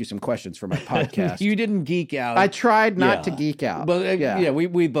want to ask you some questions for my podcast. You didn't geek out. I tried not to geek out. But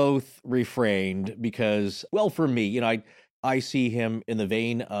we both refrained because, well, for me, I see him in the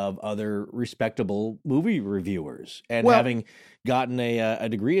vein of other respectable movie reviewers, and having gotten a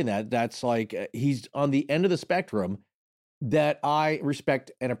degree in that's like he's on the end of the spectrum that I respect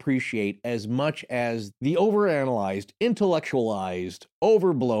and appreciate as much as the overanalyzed, intellectualized,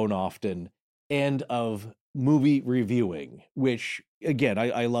 overblown often end of movie reviewing, which again,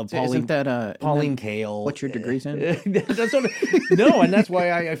 I love Pauline. Isn't that Pauline Kael? What's your degrees in? No, and that's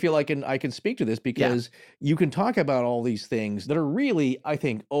why I feel like I can speak to this, because you can talk about all these things that are really, I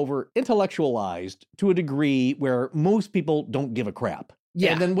think, over intellectualized to a degree where most people don't give a crap.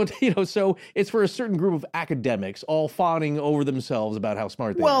 Yeah. And then so it's for a certain group of academics all fawning over themselves about how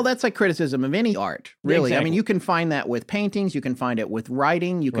smart they are. Well, that's like criticism of any art, really. Exactly. I mean, you can find that with paintings, you can find it with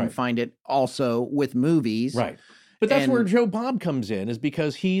writing, you can find it also with movies. Right. But that's where Joe Bob comes in, is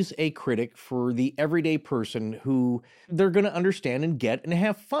because he's a critic for the everyday person who they're going to understand and get and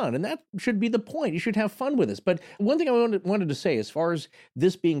have fun. And that should be the point. You should have fun with this. But one thing I wanted to say, as far as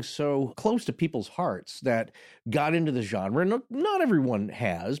this being so close to people's hearts that got into the genre, not everyone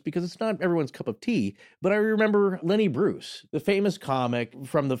has, because it's not everyone's cup of tea. But I remember Lenny Bruce, the famous comic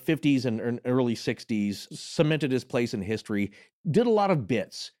from the 50s and early 60s, cemented his place in history, did a lot of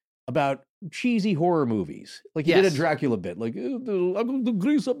bits about cheesy horror movies. Like he did a Dracula bit, like, I'm going to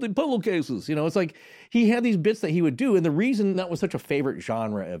grease up the pillowcases. It's like he had these bits that he would do. And the reason that was such a favorite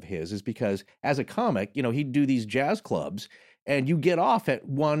genre of his is because as a comic, he'd do these jazz clubs and you get off at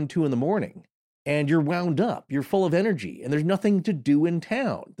 1, 2 in the morning and you're wound up, you're full of energy, and there's nothing to do in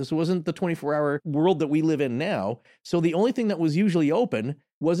town. This wasn't the 24-hour world that we live in now. So the only thing that was usually open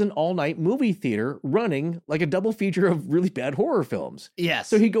was an all-night movie theater running like a double feature of really bad horror films. Yes.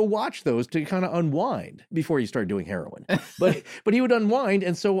 So he'd go watch those to kind of unwind before he started doing heroin. But he would unwind,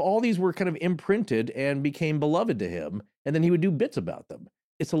 and so all these were kind of imprinted and became beloved to him, and then he would do bits about them.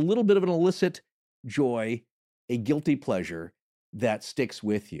 It's a little bit of an illicit joy, a guilty pleasure that sticks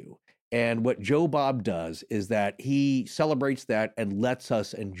with you. And what Joe Bob does is that he celebrates that and lets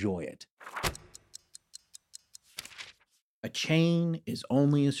us enjoy it. A chain is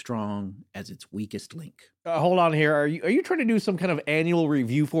only as strong as its weakest link. Hold on here. Are you trying to do some kind of annual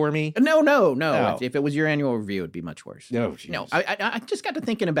review for me? No. Oh. If it was your annual review, it'd be much worse. No, I just got to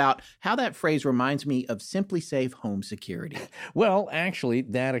thinking about how that phrase reminds me of Simply Safe home security. Well, actually,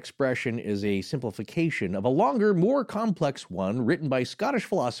 that expression is a simplification of a longer, more complex one written by Scottish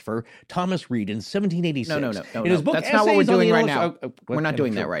philosopher Thomas Reid in 1786. No. In his book, That's not what we're Essays on doing the right now. We're not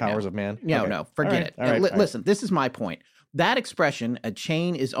doing that right now. Powers of Man? No, Okay. no, forget it. All right. Listen, this is my point. That expression, a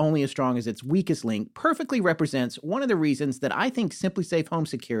chain is only as strong as its weakest link, perfectly represents one of the reasons that I think Simply Safe Home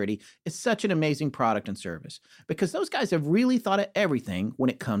Security is such an amazing product and service. Because those guys have really thought of everything when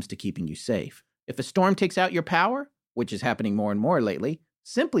it comes to keeping you safe. If a storm takes out your power, which is happening more and more lately,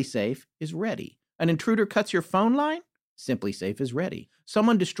 Simply Safe is ready. An intruder cuts your phone line? Simply Safe is ready.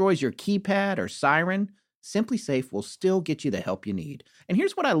 Someone destroys your keypad or siren? Simply Safe will still get you the help you need. And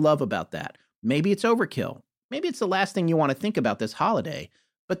here's what I love about that. Maybe it's overkill. Maybe it's the last thing you want to think about this holiday,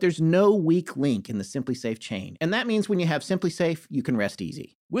 but there's no weak link in the Simply Safe chain. And that means when you have Simply Safe, you can rest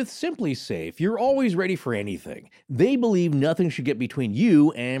easy. With Simply Safe, you're always ready for anything. They believe nothing should get between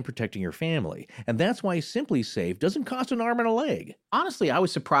you and protecting your family. And that's why Simply Safe doesn't cost an arm and a leg. Honestly, I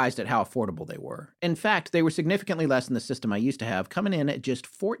was surprised at how affordable they were. In fact, they were significantly less than the system I used to have, coming in at just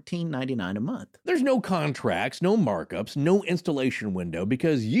 $14.99 a month. There's no contracts, no markups, no installation window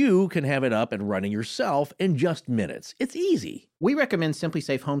because you can have it up and running yourself in just minutes. It's easy. We recommend Simply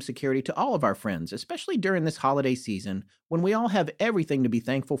Safe Home Security to all of our friends, especially during this holiday season when we all have everything to be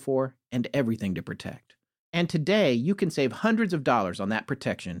thankful for and everything to protect. And today, you can save hundreds of dollars on that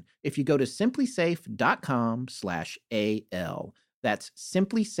protection if you go to simplysafe.com/AL. That's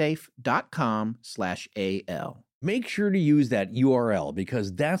simplysafe.com/AL. Make sure to use that URL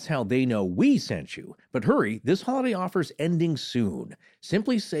because that's how they know we sent you. But hurry, this holiday offer's ending soon.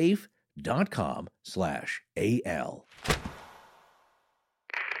 simplysafe.com/AL.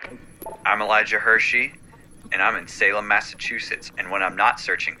 I'm Elijah Hershey, and I'm in Salem, Massachusetts. And when I'm not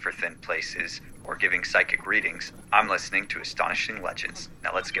searching for thin places or giving psychic readings, I'm listening to Astonishing Legends.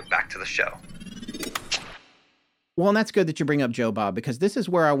 Now let's get back to the show. Well, and that's good that you bring up Joe Bob, because this is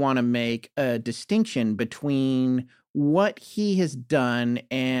where I want to make a distinction between what he has done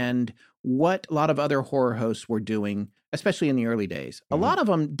and what a lot of other horror hosts were doing, especially in the early days. A lot of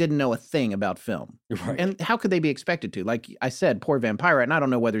them didn't know a thing about film. Right. And how could they be expected to? Like I said, poor Vampira, and I don't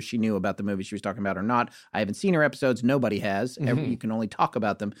know whether she knew about the movie she was talking about or not. I haven't seen her episodes. Nobody has. You can only talk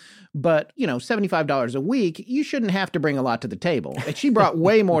about them. But, $75 a week, you shouldn't have to bring a lot to the table. And she brought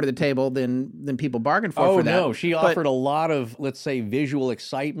way more to the table than people bargained for that. No, she offered a lot of, let's say, visual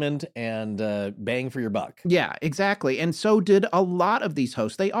excitement and bang for your buck. Yeah, exactly. And so did a lot of these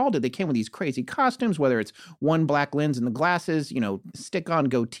hosts. They all did. They came with these crazy costumes, whether it's one black lens in the glasses, stick-on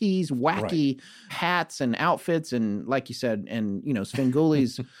goatees, wacky hats and outfits, and like you said, and,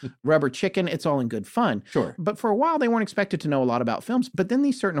 Svengoolie's rubber chicken. It's all in good fun. Sure. But for a while, they weren't expected to know a lot about films. But then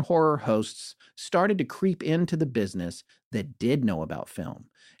these certain horror hosts started to creep into the business that did know about film.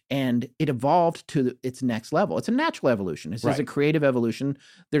 And it evolved to its next level. It's a natural evolution. This is a creative evolution.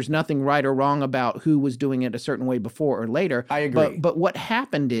 There's nothing right or wrong about who was doing it a certain way before or later. I agree. But what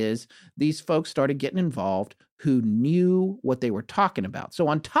happened is these folks started getting involved who knew what they were talking about. So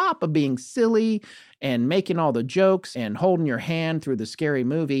on top of being silly and making all the jokes and holding your hand through the scary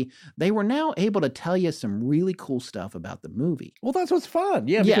movie, they were now able to tell you some really cool stuff about the movie. Well, that's what's fun.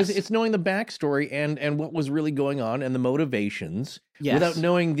 Yeah, because Yes. it's knowing the backstory and what was really going on and the motivations Yes. without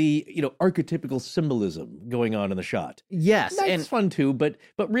knowing the, archetypical symbolism going on in the shot. Yes. That's And fun too, but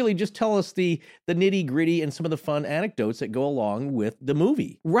really just tell us the nitty-gritty and some of the fun anecdotes that go along with the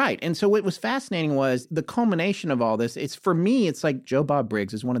movie. right. And so what was fascinating was the culmination of all this. For me, it's like Joe Bob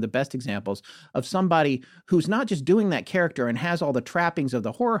Briggs is one of the best examples of somebody who's not just doing that character and has all the trappings of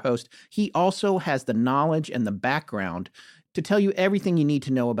the horror host. He also has the knowledge and the background to tell you everything you need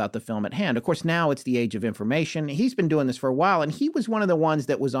to know about the film at hand. Of course, now it's the age of information. He's been doing this for a while, and he was one of the ones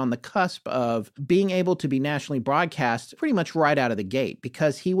that was on the cusp of being able to be nationally broadcast pretty much right out of the gate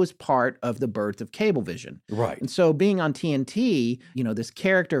because he was part of the birth of Cablevision. Right. And so being on TNT, this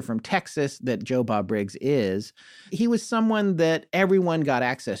character from Texas that Joe Bob Briggs is, he was someone that everyone got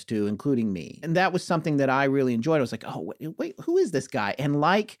access to, including me. And that was something that I really enjoyed. I was like, oh, wait, who is this guy? And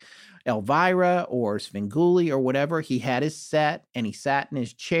like Elvira or Svengoolie or whatever, he had his set and he sat in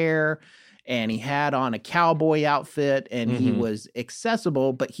his chair and he had on a cowboy outfit and he was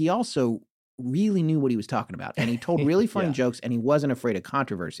accessible, but he also really knew what he was talking about. And he told really funny jokes, and he wasn't afraid of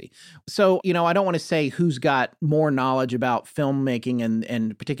controversy. So, I don't want to say who's got more knowledge about filmmaking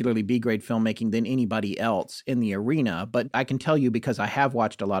and particularly B-grade filmmaking than anybody else in the arena. But I can tell you, because I have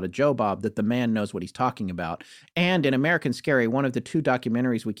watched a lot of Joe Bob, that the man knows what he's talking about. And in American Scary, one of the 2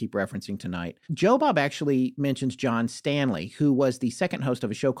 documentaries we keep referencing tonight, Joe Bob actually mentions John Stanley, who was the second host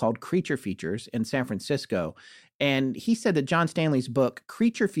of a show called Creature Features in San Francisco. And he said that John Stanley's book,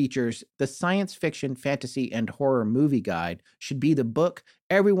 Creature Features, the Science Fiction, Fantasy, and Horror Movie Guide, should be the book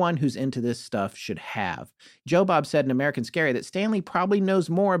everyone who's into this stuff should have. Joe Bob said in American Scary that Stanley probably knows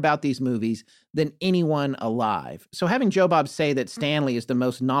more about these movies than anyone alive. So having Joe Bob say that Stanley is the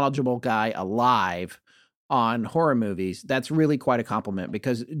most knowledgeable guy alive on horror movies, that's really quite a compliment,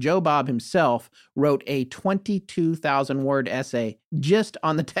 because Joe Bob himself wrote a 22,000-word essay just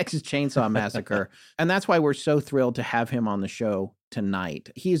on the Texas Chainsaw Massacre, and that's why we're so thrilled to have him on the show tonight.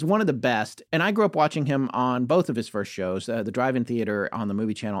 He's one of the best, and I grew up watching him on both of his first shows, the Drive-In Theater on the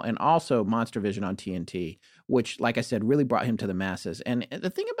Movie Channel and also Monster Vision on TNT, which, like I said, really brought him to the masses. And the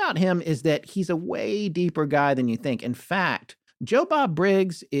thing about him is that he's a way deeper guy than you think. In fact, Joe Bob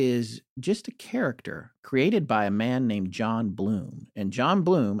Briggs is just a character created by a man named John Bloom. And John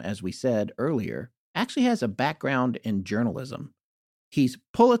Bloom, as we said earlier, actually has a background in journalism. He's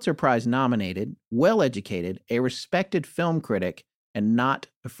Pulitzer Prize nominated, well-educated, a respected film critic, and not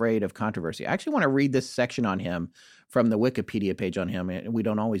afraid of controversy. I actually want to read this section on him from the Wikipedia page on him. We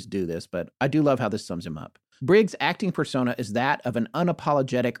don't always do this, but I do love how this sums him up. Briggs' acting persona is that of an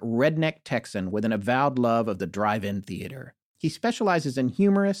unapologetic redneck Texan with an avowed love of the drive-in theater. He specializes in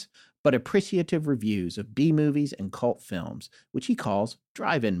humorous but appreciative reviews of B-movies and cult films, which he calls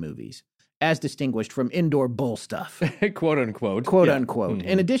drive-in movies, as distinguished from indoor bull stuff. Quote unquote. Quote unquote. Mm-hmm.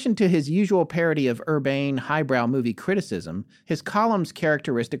 In addition to his usual parody of urbane, highbrow movie criticism, his columns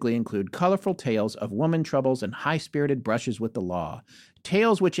characteristically include colorful tales of woman troubles and high-spirited brushes with the law,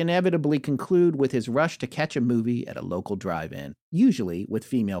 tales which inevitably conclude with his rush to catch a movie at a local drive-in, usually with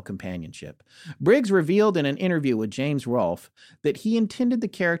female companionship. Briggs revealed in an interview with James Rolfe that he intended the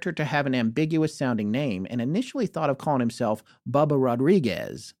character to have an ambiguous-sounding name and initially thought of calling himself Bubba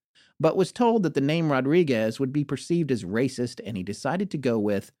Rodriguez, but was told that the name Rodriguez would be perceived as racist, and he decided to go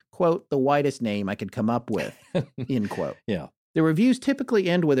with, quote, the whitest name I could come up with, end quote. Yeah. The reviews typically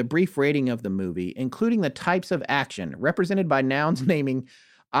end with a brief rating of the movie, including the types of action, represented by nouns naming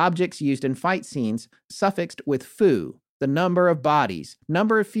objects used in fight scenes, suffixed with foo, the number of bodies,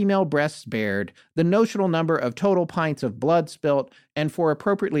 number of female breasts bared, the notional number of total pints of blood spilt, and for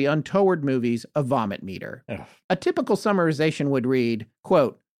appropriately untoward movies, a vomit meter. Ugh. A typical summarization would read,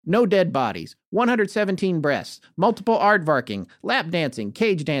 quote, no dead bodies, 117 breasts, multiple aardvarking, lap dancing,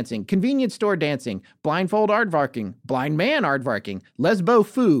 cage dancing, convenience store dancing, blindfold aardvarking, blind man aardvarking, lesbo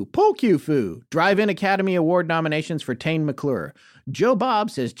foo, pole cue foo, drive-in Academy Award nominations for Tane McClure. Joe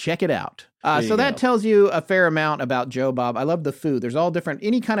Bob says, check it out. So that tells you a fair amount about Joe Bob. I love the foo. There's all different,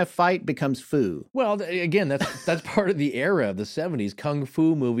 any kind of fight becomes foo. Well, again, that's part of the era of the 70s. Kung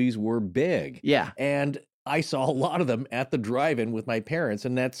fu movies were big. Yeah. And I saw a lot of them at the drive-in with my parents,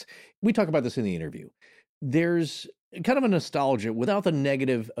 and we talk about this in the interview. There's kind of a nostalgia, without the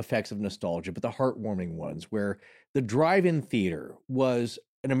negative effects of nostalgia, but the heartwarming ones, where the drive-in theater was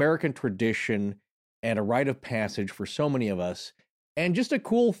an American tradition and a rite of passage for so many of us, and just a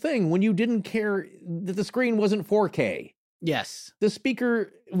cool thing when you didn't care that the screen wasn't 4K. Yes. The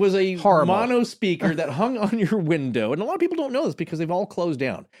speaker was a mono speaker that hung on your window. And a lot of people don't know this because they've all closed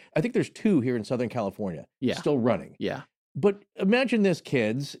down. I think there's 2 here in Southern California still running. Yeah. But imagine this,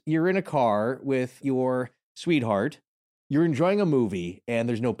 kids. You're in a car with your sweetheart. You're enjoying a movie and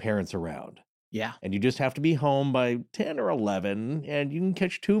there's no parents around. Yeah. And you just have to be home by 10 or 11 and you can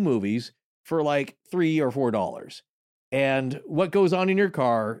catch 2 movies for like $3 or $4. And what goes on in your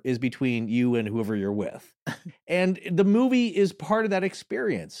car is between you and whoever you're with. And the movie is part of that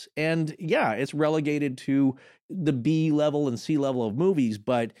experience. And yeah, it's relegated to the B level and C level of movies,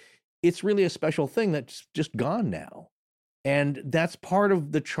 but it's really a special thing that's just gone now. And that's part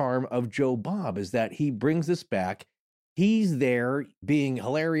of the charm of Joe Bob, is that he brings this back. He's there being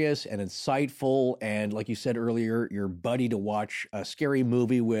hilarious and insightful, and like you said earlier, your buddy to watch a scary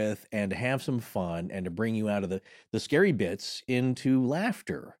movie with and to have some fun and to bring you out of the scary bits into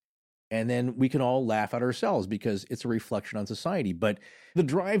laughter. And then we can all laugh at ourselves because it's a reflection on society. But the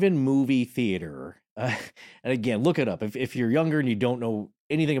drive-in movie theater, and again, look it up. If you're younger and you don't know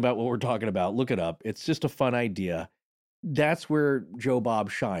anything about what we're talking about, look it up. It's just a fun idea. That's where Joe Bob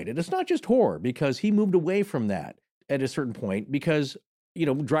shined. And it's not just horror, because he moved away from that at a certain point, because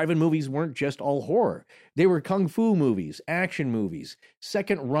drive-in movies weren't just all horror. They were kung fu movies, action movies,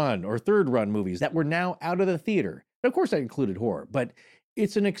 second run or third run movies that were now out of the theater. And of course, that included horror, but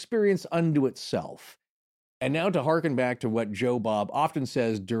it's an experience unto itself. And now to harken back to what Joe Bob often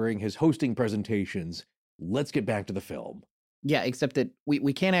says during his hosting presentations, let's get back to the film. Yeah, except that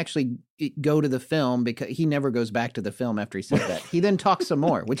we can't actually go to the film because he never goes back to the film after he said that. He then talks some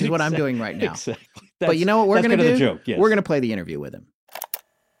more, which is what I'm doing right now. Exactly. But you know what we're going to do? Joke, yes. We're going to play the interview with him.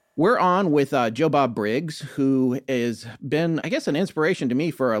 We're on with Joe Bob Briggs, who has been, I guess, an inspiration to me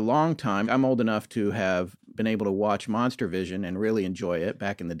for a long time. I'm old enough to have been able to watch Monster Vision and really enjoy it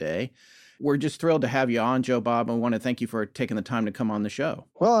back in the day. We're just thrilled to have you on, Joe Bob. I want to thank you for taking the time to come on the show.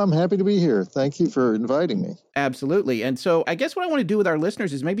 Well, I'm happy to be here. Thank you for inviting me. Absolutely. And so I guess what I want to do with our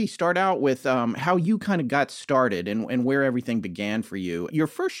listeners is maybe start out with how you kind of got started and where everything began for you. Your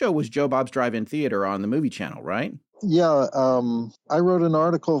first show was Joe Bob's Drive-In Theater on the Movie Channel, right? Yeah, I wrote an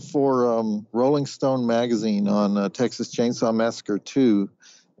article for Rolling Stone magazine on Texas Chainsaw Massacre 2.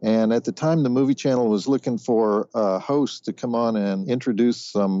 And at the time, the Movie Channel was looking for a host to come on and introduce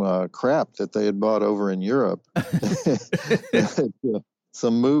some crap that they had bought over in Europe.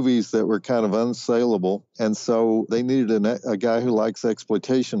 Some movies that were kind of unsaleable. And so they needed a guy who likes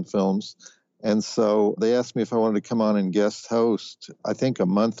exploitation films. And so they asked me if I wanted to come on and guest host, I think, a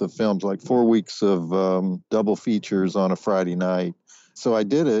month of films, like 4 weeks of double features on a Friday night. So I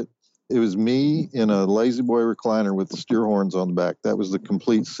did it. It was me in a Lazy Boy recliner with the steer horns on the back. That was the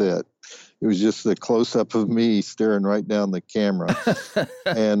complete set. It was just a close-up of me staring right down the camera.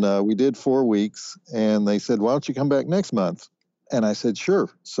 And we did 4 weeks, and they said, why don't you come back next month? And I said, sure.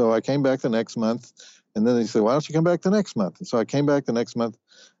 So I came back the next month, and then they said, why don't you come back the next month? And so I came back the next month,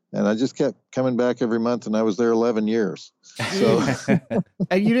 and I just kept coming back every month, and I was there 11 years. So,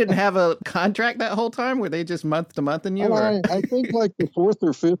 and you didn't have a contract that whole time? Were they just month to month in you? I think like the fourth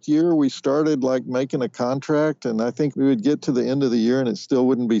or fifth year, we started like making a contract, and I think we would get to the end of the year and it still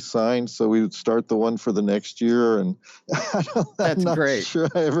wouldn't be signed. So we would start the one for the next year. And I'm not sure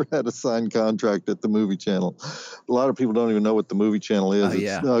I ever had a signed contract at the Movie Channel. A lot of people don't even know what the Movie Channel is.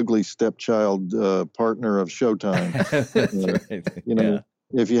 It's the ugly stepchild partner of Showtime. That's right. You know. Yeah.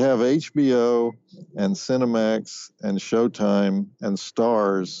 If you have HBO and Cinemax and Showtime and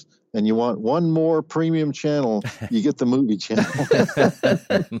Stars, and you want one more premium channel, you get the Movie Channel.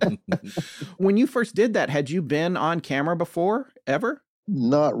 When you first did that, had you been on camera before, ever?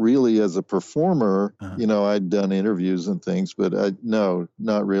 Not really as a performer. You know, I'd done interviews and things, but no,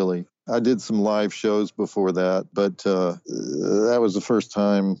 not really. I did some live shows before that, but that was the first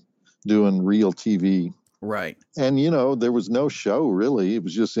time doing real TV. Right. And, you know, there was no show, really. It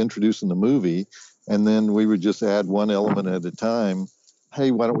was just introducing the movie. And then we would just add one element at a time. Hey,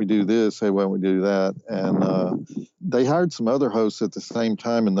 why don't we do this? Hey, why don't we do that? And they hired some other hosts at the same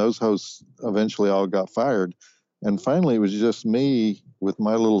time, and those hosts eventually all got fired. And finally, it was just me with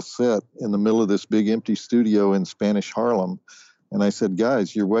my little set in the middle of this big empty studio in Spanish Harlem. And I said,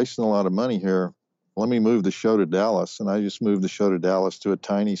 guys, you're wasting a lot of money here. Let me move the show to Dallas. And I just moved the show to Dallas to a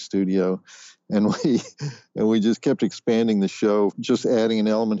tiny studio. And we just kept expanding the show, just adding an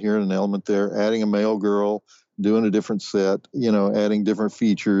element here and an element there, adding a male girl, doing a different set, you know, adding different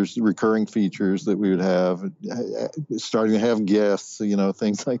features, recurring features that we would have, starting to have guests, you know,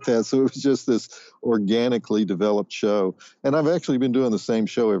 things like that. So it was just this organically developed show. And I've actually been doing the same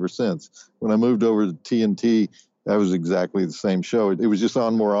show ever since. When I moved over to TNT, that was exactly the same show. It was just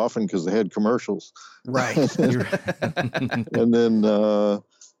on more often because they had commercials. Right.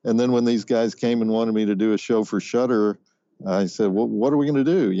 And then when these guys came and wanted me to do a show for Shudder, I said, well, what are we going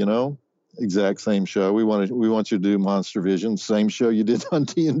to do? You know, exact same show. We want you to do Monster Vision, same show you did on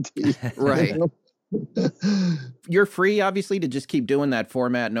TNT. Right. You're free, obviously, to just keep doing that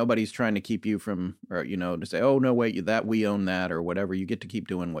format. Nobody's trying to keep you from, or, you know, to say, oh, no, wait, that we own that or whatever. You get to keep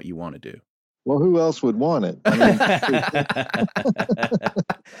doing what you want to do. Well, who else would want it? I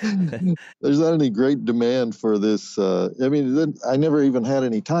mean, there's not any great demand for this. I mean, I never even had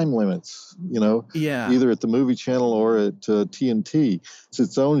any time limits, you know, either at the Movie Channel or at TNT. It's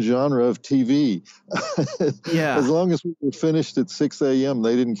its own genre of TV. As long as we were finished at 6 a.m.,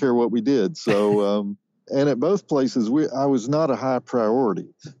 they didn't care what we did. So, and at both places, I was not a high priority.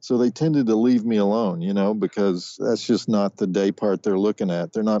 So they tended to leave me alone, you know, because that's just not the day part they're looking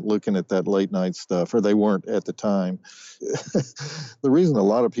at. They're not looking at that late night stuff, or they weren't at the time. The reason a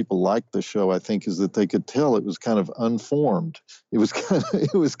lot of people liked the show, I think, is that they could tell it was kind of unformed. It was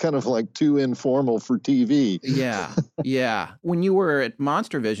kind of like too informal for TV. Yeah. When you were at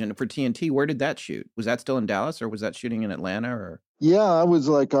Monster Vision for TNT, where did that shoot? Was that still in Dallas, or was that shooting in Atlanta, or? Yeah, I was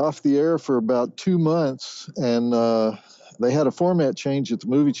like off the air for about 2 months, and they had a format change at the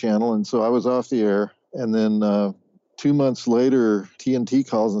movie channel, and so I was off the air. And then 2 months later, TNT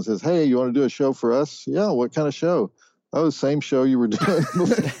calls and says, "Hey, you want to do a show for us?" "Yeah, what kind of show?" "Oh, the same show you were doing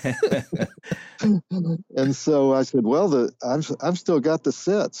before." And so I said, "Well, I've still got the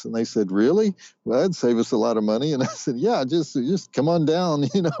sets." And they said, "Really? Well, that'd save us a lot of money." And I said, "Yeah, just come on down.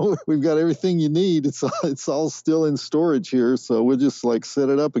 We've got everything you need. It's all still in storage here, so we'll just like set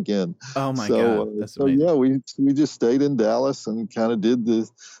it up again." Oh my God, that's amazing. Yeah, we just stayed in Dallas and kind of did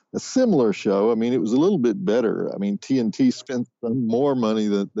a similar show. I mean, it was a little bit better. I mean, TNT spent some more money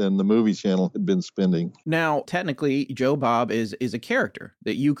than the movie channel had been spending. Now, technically, Joe Bob is a character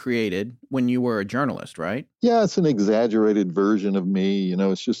that you created when you were a journalist, right? Yeah, it's an exaggerated version of me.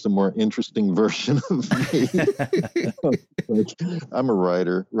 It's just a more interesting version of me. I'm a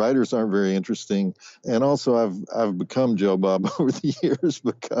writer. Writers aren't very interesting. And also, I've become Joe Bob over the years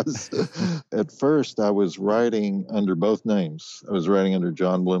because at first I was writing under both names. I was writing under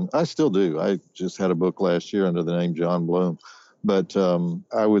John Bloom. I still do. I just had a book last year under the name John Bloom. But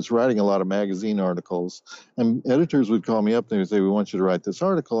I was writing a lot of magazine articles, and editors would call me up and they would say, "We want you to write this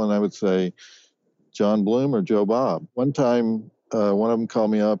article." And I would say, "John Bloom or Joe Bob?" One time, one of them called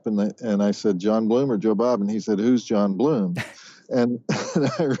me up and I said, "John Bloom or Joe Bob?" And he said, "Who's John Bloom?" And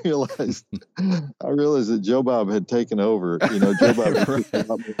I realized that Joe Bob had taken over. Joe Bob was a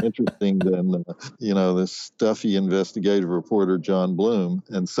lot more interesting than, the stuffy investigative reporter John Bloom.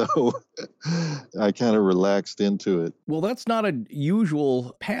 And so I kind of relaxed into it. Well, that's not a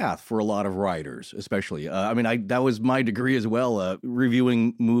usual path for a lot of writers, especially. That was my degree as well,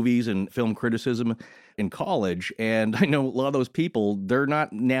 reviewing movies and film criticism in college. And I know a lot of those people, they're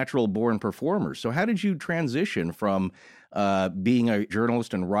not natural born performers. So how did you transition from being a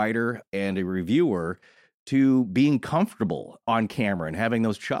journalist and writer and a reviewer to being comfortable on camera and having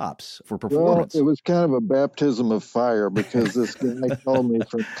those chops for performance? Well, it was kind of a baptism of fire because this guy called me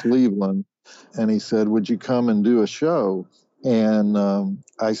from Cleveland and he said, "Would you come and do a show?" And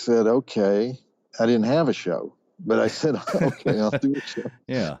I said, "Okay." I didn't have a show, but I said, "Okay, I'll do a show."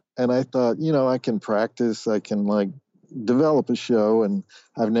 Yeah. And I thought, I can practice. I can develop a show, and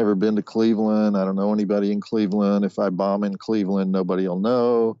I've never been to Cleveland. I don't know anybody in Cleveland. If I bomb in Cleveland, nobody will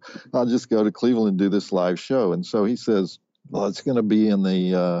know. I'll just go to Cleveland and do this live show. And so he says, "Well, it's going to be in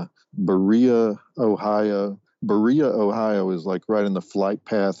the Berea, Ohio. Berea, Ohio is like right in the flight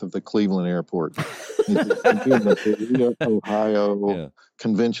path of the Cleveland airport." In the Berea, Ohio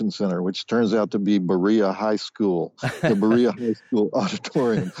Convention Center, which turns out to be Berea High School, the Berea High School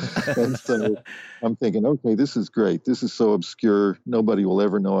auditorium. And so I'm thinking, okay, this is great. This is so obscure. Nobody will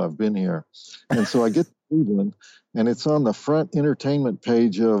ever know I've been here. And so I get to Cleveland, and it's on the front entertainment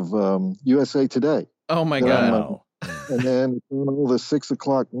page of USA Today. Oh, my God. And then all the 6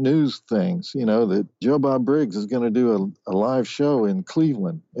 o'clock news things, that Joe Bob Briggs is going to do a live show in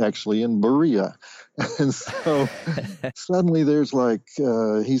Cleveland, actually in Berea. And so suddenly there's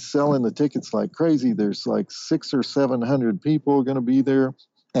he's selling the tickets like crazy. There's 600 or 700 people going to be there.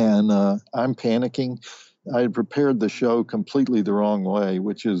 And I'm panicking. I had prepared the show completely the wrong way,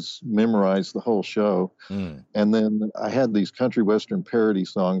 which is memorize the whole show. And then I had these country western parody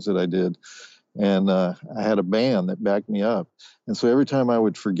songs that I did. And I had a band that backed me up. And so every time I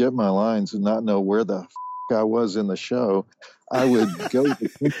would forget my lines and not know where the I was in the show, I would go to the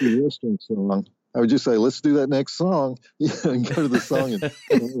country western song. I would just say, "Let's do that next song," and go to the song and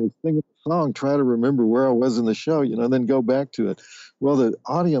sing the song, try to remember where I was in the show, then go back to it. Well, the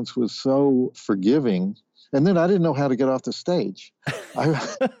audience was so forgiving. And then I didn't know how to get off the stage.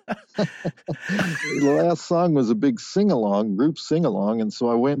 The last song was a big sing-along, group sing-along. And so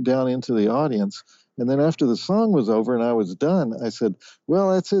I went down into the audience. And then after the song was over and I was done, I said,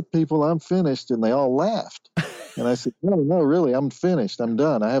 "Well, that's it, people. I'm finished." And they all laughed. And I said, No, really, I'm finished. I'm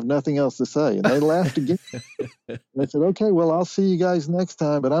done. I have nothing else to say. And they laughed again. And I said, "Okay, well, I'll see you guys next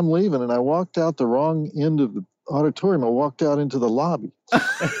time, but I'm leaving." And I walked out the wrong end of the auditorium. I walked out into the lobby.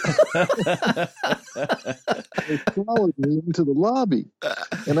 They followed me into the lobby,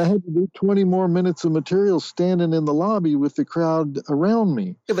 and I had to do 20 more minutes of material standing in the lobby with the crowd around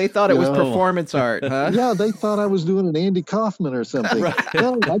me. They thought it was performance art, huh? Yeah, they thought I was doing an Andy Kaufman or something. Right.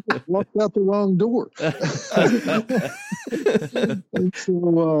 No, I just walked out the wrong door. And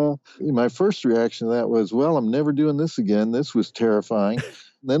so my first reaction to that was, "Well, I'm never doing this again. This was terrifying."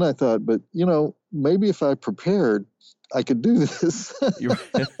 Then I thought, but maybe if I prepared, I could do this.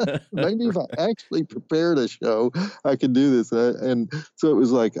 Maybe if I actually prepared a show, I could do this. And so it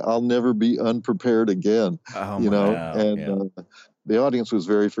was like, I'll never be unprepared again. The audience was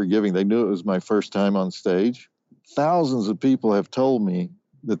very forgiving. They knew it was my first time on stage. Thousands of people have told me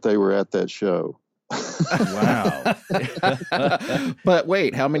that they were at that show. Wow. But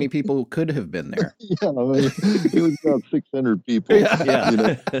wait, how many people could have been there? Yeah, I mean, it was about 600 people. Yeah. You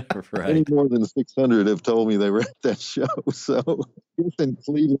know, Right. any more than 600 have told me they were at that show. So I guess in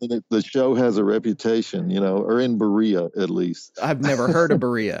Cleveland, the show has a reputation, you know, or in Berea at least. I've never heard of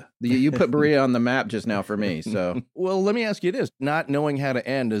Berea. You put Berea on the map just now for me. So Well, let me ask you this. Not knowing how to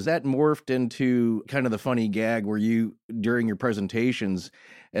end, has that morphed into kind of the funny gag where you, during your presentations,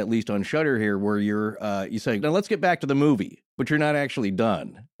 at least on Shudder here, where you say, now let's get back to the movie, but you're not actually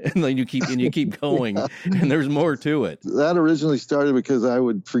done. And then you keep going and there's more to it. That originally started because I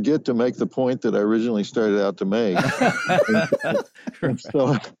would forget to make the point that I originally started out to make.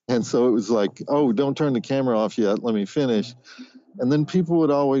 and so it was like, oh, don't turn the camera off yet. Let me finish. And then people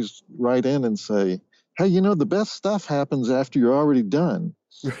would always write in and say, hey, you know, the best stuff happens after you're already done.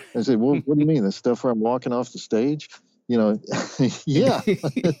 I say, well, what do you mean? The stuff where I'm walking off the stage? You know, yeah.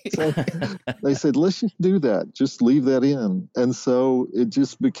 So they said, let's just do that. Just leave that in. And so it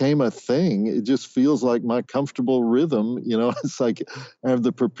just became a thing. It just feels like my comfortable rhythm. You know, it's like I have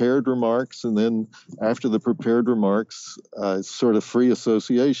the prepared remarks, and then after the prepared remarks, it's sort of free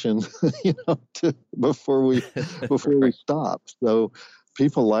association, you know, before we stop. So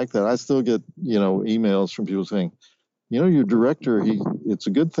people like that. I still get, you know, emails from people saying, you know, your director, it's a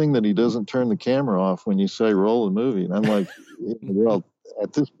good thing that he doesn't turn the camera off when you say roll the movie. And I'm like, well,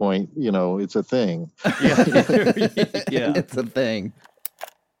 at this point, you know, it's a thing. Yeah. It's a thing.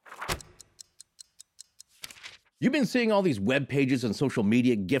 You've been seeing all these web pages and social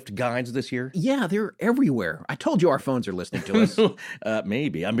media gift guides this year? Yeah, they're everywhere. I told you our phones are listening to us.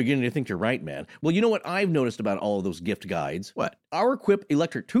 Maybe. I'm beginning to think you're right, man. Well, you know what I've noticed about all of those gift guides? What? Our Quip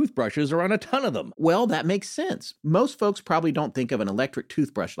electric toothbrushes are on a ton of them. Well, that makes sense. Most folks probably don't think of an electric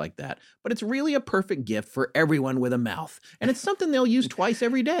toothbrush like that, but it's really a perfect gift for everyone with a mouth. And it's something they'll use twice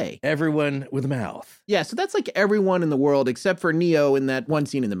every day. Everyone with a mouth. Yeah, so that's like everyone in the world except for Neo in that one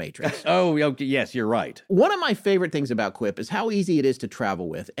scene in The Matrix. Oh, okay, yes, you're right. One of my favorite things about Quip is how easy it is to travel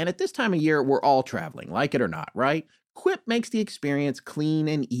with. And at this time of year, we're all traveling, like it or not, right? Quip makes the experience clean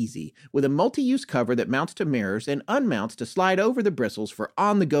and easy with a multi-use cover that mounts to mirrors and unmounts to slide over the bristles for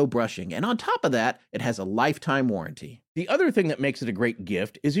on-the-go brushing. And on top of that, it has a lifetime warranty. The other thing that makes it a great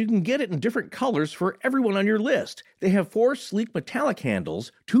gift is you can get it in different colors for everyone on your list. They have 4 sleek metallic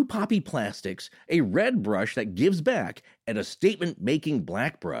handles, 2 poppy plastics, a red brush that gives back, and a statement-making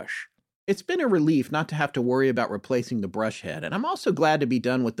black brush. It's been a relief not to have to worry about replacing the brush head, and I'm also glad to be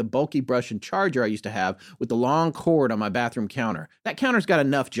done with the bulky brush and charger I used to have with the long cord on my bathroom counter. That counter's got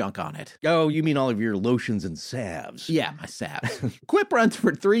enough junk on it. Oh, you mean all of your lotions and salves? Yeah, my salves. Quip runs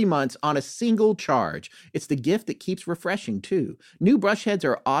for 3 months on a single charge. It's the gift that keeps refreshing, too. New brush heads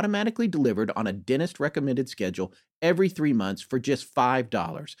are automatically delivered on a dentist-recommended schedule every 3 months for just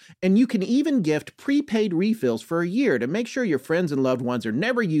 $5. And you can even gift prepaid refills for a year to make sure your friends and loved ones are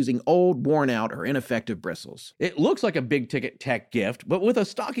never using old, worn out, or ineffective bristles. It looks like a big-ticket tech gift, but with a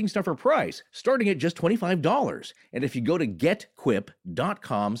stocking stuffer price, starting at just $25. And if you go to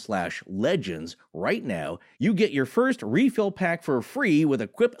getquip.com/legends right now, you get your first refill pack for free with a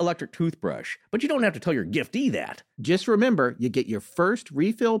Quip electric toothbrush. But you don't have to tell your giftee that. Just remember, you get your first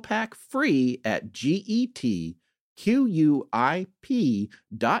refill pack free at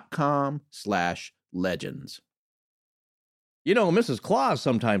getquip.com/legends. You know, Mrs. Claus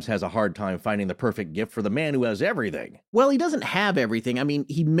sometimes has a hard time finding the perfect gift for the man who has everything. Well, he doesn't have everything. I mean,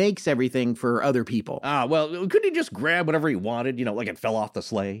 he makes everything for other people. Well, couldn't he just grab whatever he wanted, like it fell off the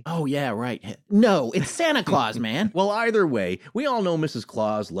sleigh? Oh, yeah, right. No, it's Santa Claus, man. Well, either way, we all know Mrs.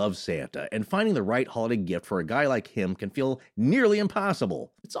 Claus loves Santa, and finding the right holiday gift for a guy like him can feel nearly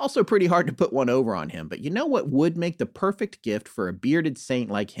impossible. It's also pretty hard to put one over on him, but you know what would make the perfect gift for a bearded saint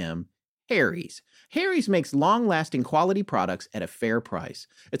like him? Harry's. Harry's makes long-lasting quality products at a fair price.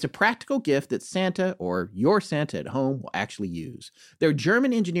 It's a practical gift that Santa, or your Santa at home, will actually use. Their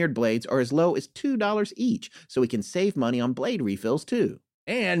German-engineered blades are as low as $2 each, so we can save money on blade refills, too.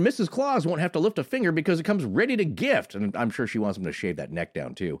 And Mrs. Claus won't have to lift a finger because it comes ready to gift. And I'm sure she wants him to shave that neck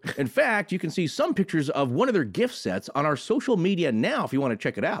down, too. In fact, you can see some pictures of one of their gift sets on our social media now if you want to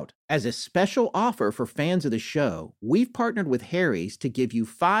check it out. As a special offer for fans of the show, we've partnered with Harry's to give you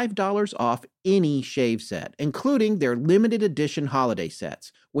 $5 off any shave set, including their limited edition holiday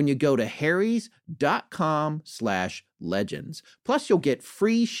sets, when you go to harrys.com/legends. Plus, you'll get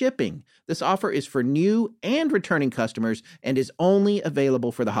free shipping. This offer is for new and returning customers and is only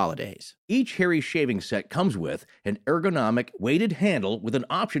available for the holidays. Each Harry's shaving set comes with an ergonomic weighted handle with an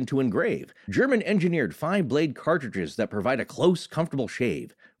option to engrave, German-engineered 5-blade cartridges that provide a close, comfortable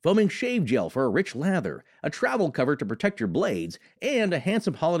shave, foaming shave gel for a rich lather, a travel cover to protect your blades, and a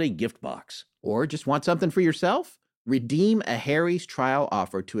handsome holiday gift box. Or just want something for yourself? Redeem a Harry's trial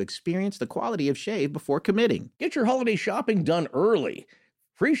offer to experience the quality of shave before committing. Get your holiday shopping done early.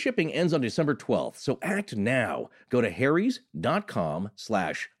 Free shipping ends on December 12th, so act now. Go to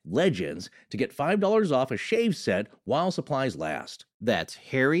harrys.com/legends to get $5 off a shave set while supplies last. That's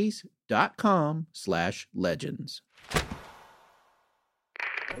harrys.com/legends.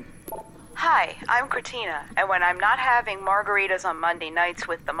 Hi, I'm Kratina, and when I'm not having margaritas on Monday nights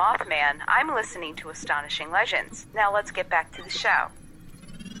with the Mothman, I'm listening to Astonishing Legends. Now let's get back to the show.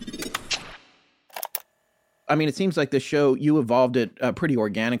 I mean, it seems like the show, you evolved it pretty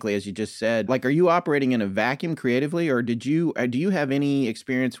organically, as you just said. Like, are you operating in a vacuum creatively, or do you have any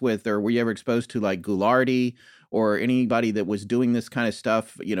experience with, or were you ever exposed to like Ghoulardi or anybody that was doing this kind of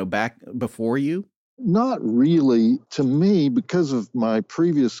stuff, back before you? Not really. To me, because of my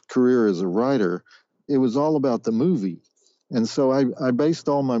previous career as a writer, it was all about the movie. And so I based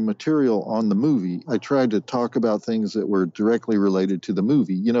all my material on the movie. I tried to talk about things that were directly related to the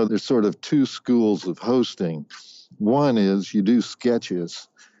movie. There's sort of two schools of hosting. One is you do sketches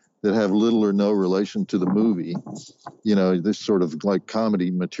that have little or no relation to the movie. This sort of like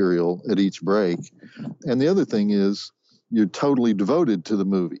comedy material at each break. And the other thing is you're totally devoted to the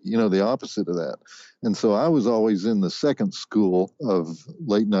movie, the opposite of that. And so I was always in the second school of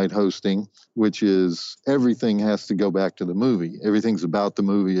late night hosting, which is everything has to go back to the movie. Everything's about the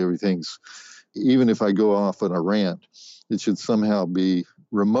movie. Even if I go off on a rant, it should somehow be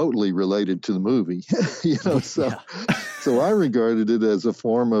remotely related to the movie. So I regarded it as a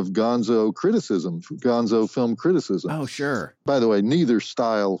form of gonzo film criticism. Oh, sure. By the way, neither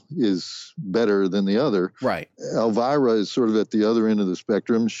style is better than the other. Right. Elvira is sort of at the other end of the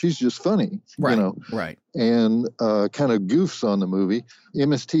spectrum. She's just funny, right. Right. And kind of goofs on the movie.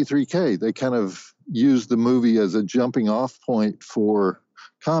 MST3K, they kind of use the movie as a jumping off point for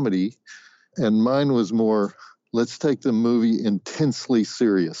comedy. And mine was more, let's take the movie intensely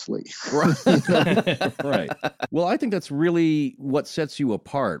seriously. Right. Right. Well, I think that's really what sets you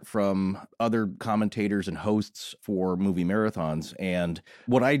apart from other commentators and hosts for movie marathons. And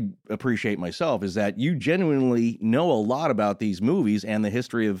what I appreciate myself is that you genuinely know a lot about these movies and the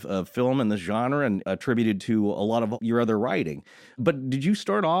history of film and the genre, and attributed to a lot of your other writing. But did you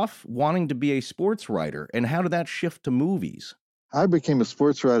start off wanting to be a sports writer? And how did that shift to movies? I became a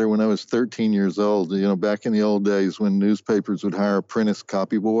sports writer when I was 13 years old, back in the old days when newspapers would hire apprentice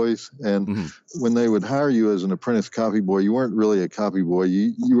copy boys. And when they would hire you as an apprentice copy boy, you weren't really a copy boy.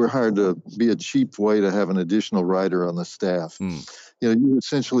 You were hired to be a cheap way to have an additional writer on the staff. You were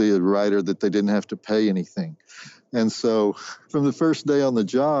essentially a writer that they didn't have to pay anything. And so from the first day on the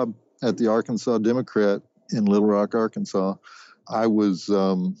job at the Arkansas Democrat in Little Rock, Arkansas, I was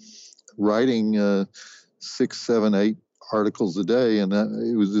writing 6, 7, 8 articles a day, and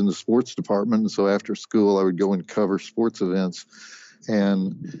it was in the sports department. And so after school, I would go and cover sports events,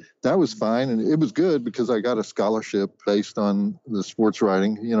 and that was fine. And it was good because I got a scholarship based on the sports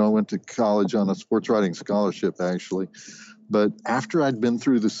writing. I went to college on a sports writing scholarship, actually. But after I'd been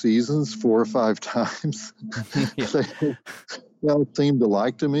through the seasons 4 or 5 times, they all seemed to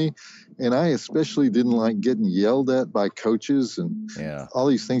like to me. And I especially didn't like getting yelled at by coaches and all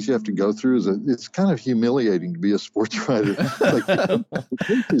these things you have to go through. It's kind of humiliating to be a sports writer. Like, the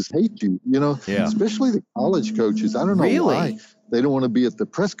coaches hate you, especially the college coaches. I don't know why. They don't want to be at the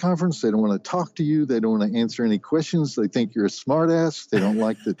press conference. They don't want to talk to you. They don't want to answer any questions. They think you're a smart ass. They don't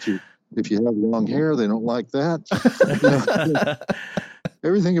like that if you have long hair, they don't like that.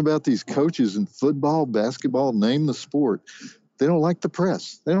 Everything about these coaches in football, basketball, name the sport. They don't like the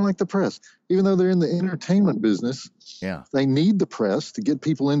press. They don't like the press. Even though they're in the entertainment business, they need the press to get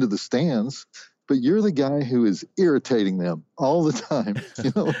people into the stands. But you're the guy who is irritating them all the time,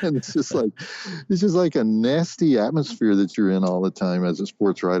 and it's just like a nasty atmosphere that you're in all the time as a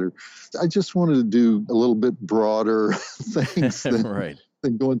sports writer. I just wanted to do a little bit broader things than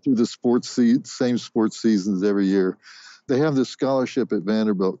going through the same sports seasons every year. They have this scholarship at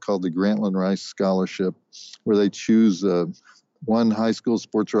Vanderbilt called the Grantland Rice Scholarship, where they choose one high school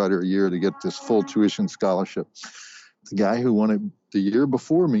sports writer a year to get this full tuition scholarship. The guy who won it the year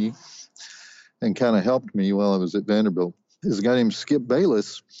before me and kind of helped me while I was at Vanderbilt is a guy named Skip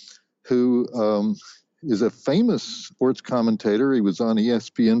Bayless, who is a famous sports commentator. He was on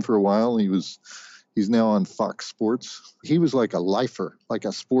ESPN for a while, and he's now on Fox Sports. He was like a lifer, like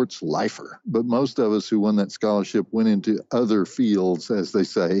a sports lifer. But most of us who won that scholarship went into other fields, as they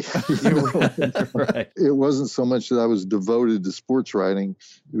say. It wasn't so much that I was devoted to sports writing.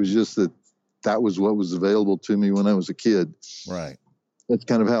 It was just that was what was available to me when I was a kid. Right. That's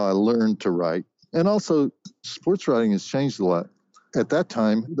kind of how I learned to write. And also, sports writing has changed a lot. at that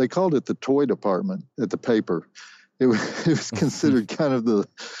time, they called it the toy department at the paper. It was considered kind of the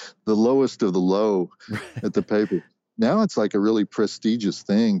lowest of the low at the paper. Now it's like a really prestigious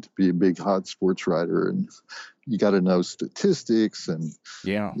thing to be a big hot sports writer, and you got to know statistics, and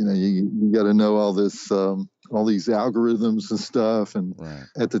you got to know all this, all these algorithms and stuff. And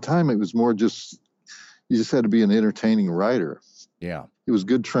at the time, it was more just you just had to be an entertaining writer. Yeah, it was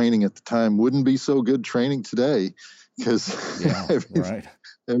good training at the time. Wouldn't be so good training today because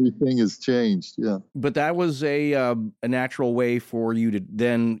everything has changed. Yeah. But that was a natural way for you to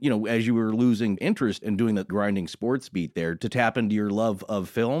then, as you were losing interest in doing the grinding sports beat there, to tap into your love of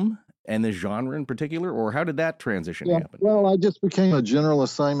film and this genre in particular, or how did that transition happen? Well, I just became a general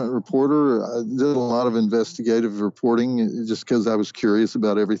assignment reporter. I did a lot of investigative reporting just because I was curious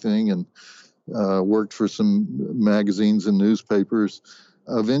about everything, and worked for some magazines and newspapers.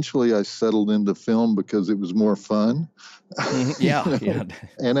 Eventually, I settled into film because it was more fun.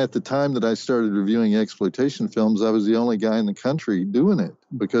 And at the time that I started reviewing exploitation films, I was the only guy in the country doing it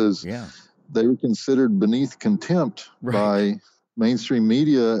because they were considered beneath contempt by mainstream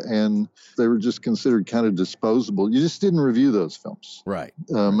media, and they were just considered kind of disposable. You just didn't review those films.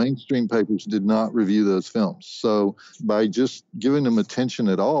 Mainstream papers did not review those films. So by just giving them attention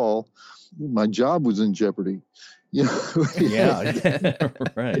at all, my job was in jeopardy. I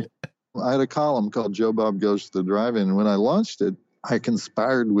had a column called Joe Bob Goes to the Drive-In, and when I launched it, I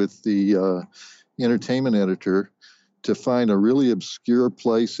conspired with the entertainment editor to find a really obscure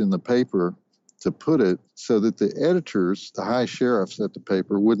place in the paper to put it so that the editors, the high sheriffs at the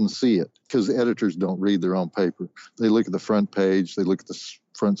paper, wouldn't see it, because editors don't read their own paper. They look at the front page, they look at the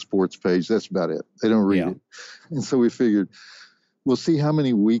front sports page, that's about it. They don't read it. And so we figured, we'll see how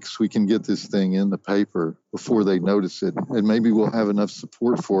many weeks we can get this thing in the paper before they notice it. And maybe we'll have enough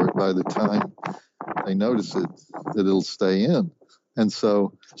support for it by the time they notice it, that it'll stay in. And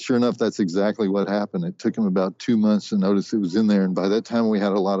so, sure enough, that's exactly what happened. It took them about 2 months to notice it was in there. And by that time, we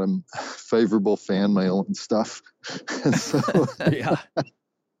had a lot of favorable fan mail and stuff. And so,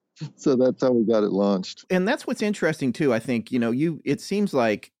 so that's how we got it launched. And that's what's interesting, too. I think, it seems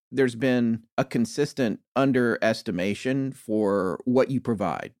like there's been a consistent underestimation for what you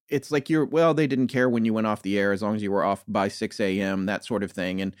provide. It's like they didn't care when you went off the air as long as you were off by 6 a.m., that sort of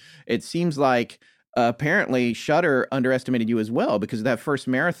thing. And it seems like apparently Shudder underestimated you as well, because that first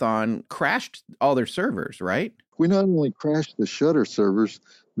marathon crashed all their servers, right? We not only crashed the Shudder servers,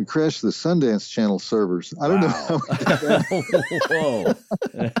 we crashed the Sundance Channel servers. I don't know how we did that.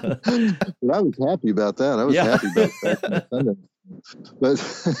 But I was happy about that. I was happy about that. Sundance. But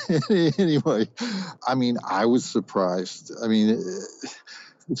anyway, I mean, I was surprised. I mean,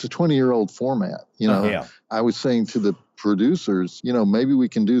 it's a 20-year-old format, I was saying to the producers, maybe we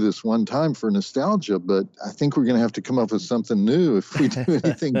can do this one time for nostalgia, but I think we're going to have to come up with something new if we do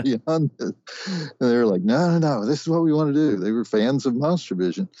anything beyond this. And they were like, no, this is what we want to do. They were fans of Monster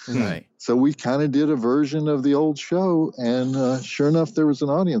Vision. Right. So we kind of did a version of the old show, and sure enough, there was an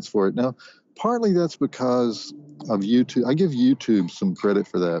audience for it. Now, partly that's because of YouTube. I give YouTube some credit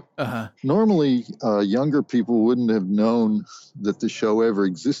for that. Normally, younger people wouldn't have known that the show ever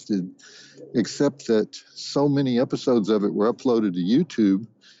existed, except that so many episodes of it were uploaded to YouTube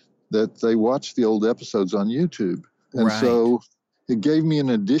that they watched the old episodes on YouTube. And so it gave me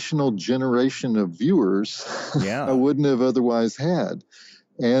an additional generation of viewers I wouldn't have otherwise had.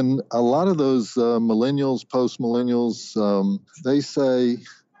 And a lot of those millennials, post-millennials, they say,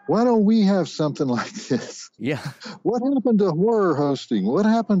 why don't we have something like this? What happened to horror hosting? What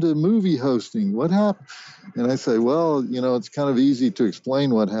happened to movie hosting? What happened? And I say, well, it's kind of easy to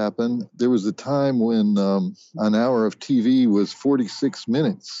explain what happened. There was a time when an hour of TV was 46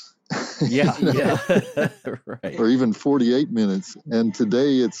 minutes. Right. Or even 48 minutes. And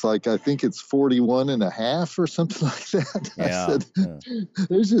today it's like, I think it's 41 and a half or something like that. I said,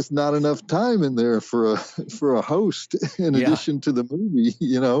 there's just not enough time in there for a host in addition to the movie.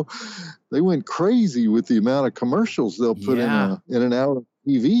 They went crazy with the amount of commercials they'll put in an hour of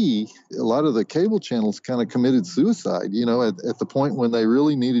TV. A lot of the cable channels kind of committed suicide, at the point when they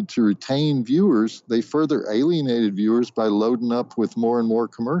really needed to retain viewers. They further alienated viewers by loading up with more and more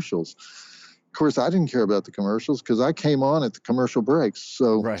commercials. Of course, I didn't care about the commercials because I came on at the commercial breaks.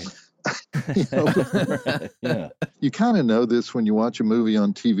 So you kind of know this when you watch a movie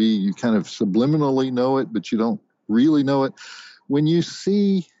on TV. You kind of subliminally know it, but you don't really know it. When you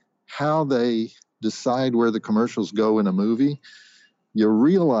see how they decide where the commercials go in a movie, you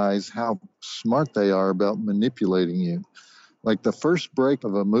realize how smart they are about manipulating you. Like the first break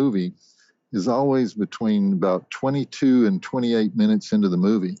of a movie is always between about 22 and 28 minutes into the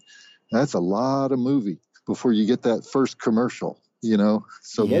movie. That's a lot of movie before you get that first commercial.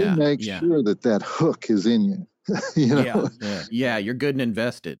 So they make sure that hook is in you. Yeah, you're good and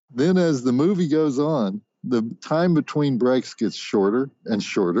invested. Then as the movie goes on, the time between breaks gets shorter and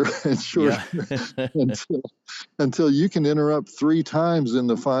shorter and shorter until you can interrupt 3 times in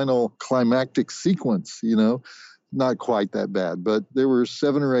the final climactic sequence, Not quite that bad, but there were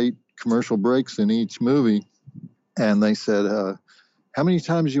 7 or 8 commercial breaks in each movie. And they said, how many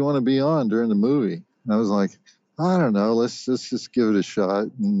times do you want to be on during the movie? And I was like, I don't know, let's just give it a shot.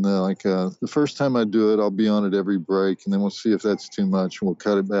 And the first time I do it, I'll be on it every break, and then we'll see if that's too much, and we'll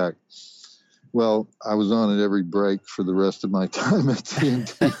cut it back. Well, I was on it every break for the rest of my time at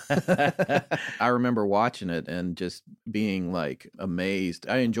TNT. I remember watching it and just being amazed.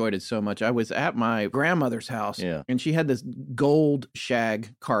 I enjoyed it so much. I was at my grandmother's house, and she had this gold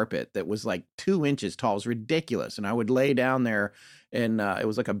shag carpet that was 2 inches tall. It was ridiculous. And I would lay down there, and it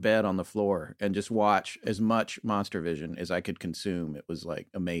was like a bed on the floor, and just watch as much Monster Vision as I could consume. It was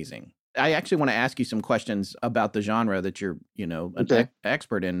amazing. I actually want to ask you some questions about the genre that you're, an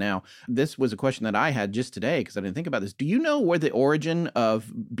expert in now. This was a question that I had just today because I didn't think about this. Do you know where the origin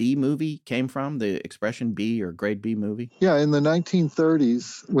of B movie came from, the expression B or grade B movie? Yeah, in the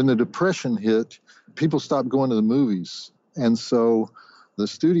 1930s, when the Depression hit, people stopped going to the movies. And so the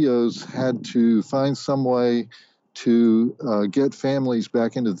studios had to find some way to get families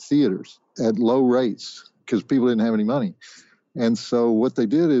back into the theaters at low rates because people didn't have any money. And so what they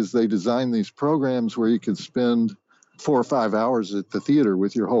did is they designed these programs where you could spend 4 or 5 hours at the theater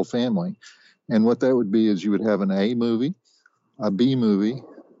with your whole family. And what that would be is you would have an A movie, a B movie,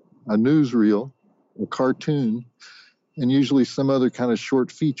 a newsreel, a cartoon, and usually some other kind of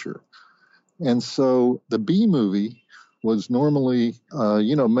short feature. And so the B movie was normally,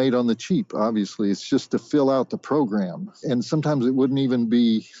 made on the cheap, obviously. It's just to fill out the program. And sometimes it wouldn't even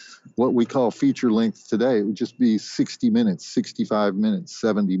be what we call feature length today. It would just be 60 minutes, 65 minutes,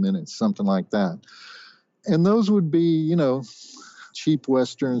 70 minutes, something like that. And those would be, cheap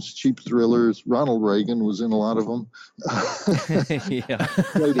Westerns, cheap thrillers. Ronald Reagan was in a lot of them.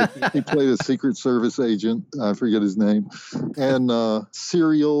 He played a Secret Service agent. I forget his name. And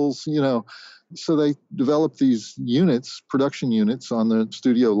serials, So they developed these units, production units on the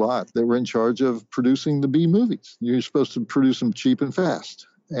studio lot that were in charge of producing the B movies. You're supposed to produce them cheap and fast.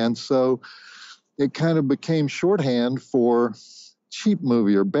 And so it kind of became shorthand for cheap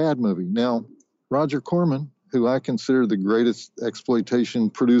movie or bad movie. Now, Roger Corman, who I consider the greatest exploitation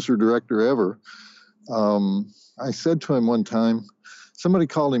producer-director ever, I said to him one time, somebody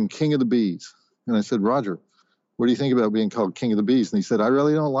called him King of the Bees. And I said, Roger, what do you think about being called King of the Bees? And he said, I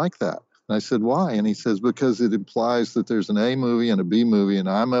really don't like that. And I said, why? And he says, because it implies that there's an A movie and a B movie, and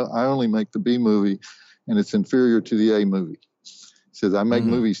I only make the B movie, and it's inferior to the A movie. He says, I make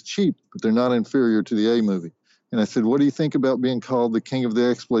movies cheap, but they're not inferior to the A movie. And I said, what do you think about being called the king of the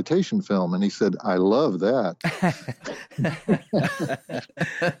exploitation film? And he said, I love that.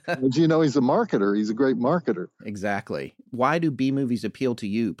 But he's a marketer. He's a great marketer. Exactly. Why do B movies appeal to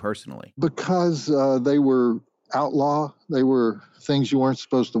you personally? Because they were outlaw. They were things you weren't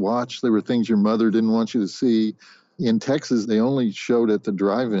supposed to watch. They were things your mother didn't want you to see. In Texas, they only showed at the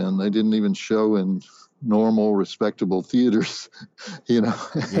drive-in. They didn't even show in normal, respectable theaters,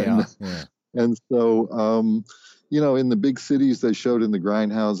 And so, in the big cities, they showed in the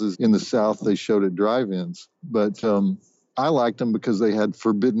grindhouses. In the South, they showed at drive-ins. But I liked them because they had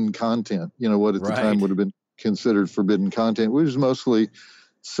forbidden content, what at the time would have been considered forbidden content, which was mostly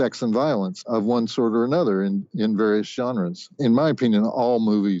sex and violence of one sort or another in various genres. In my opinion, all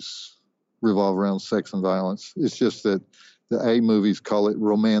movies revolve around sex and violence. It's just that the A movies call it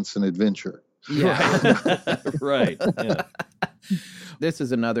romance and adventure. Yeah. Right. Yeah. This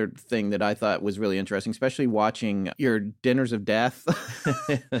is another thing that I thought was really interesting, especially watching your Dinners of Death,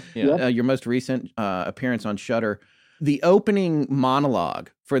 your most recent appearance on Shudder. The opening monologue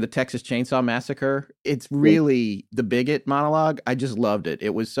for the Texas Chainsaw Massacre, it's really the bigot monologue. I just loved it.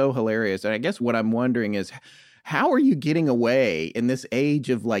 It was so hilarious. And I guess what I'm wondering is, how are you getting away in this age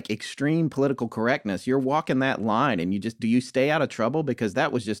of extreme political correctness? You're walking that line, and do you stay out of trouble? Because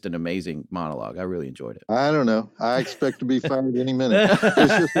that was just an amazing monologue. I really enjoyed it. I don't know. I expect to be fired any minute.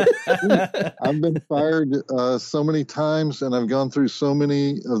 I've been fired so many times, and I've gone through so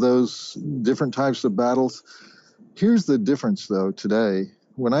many of those different types of battles. Here's the difference, though, today.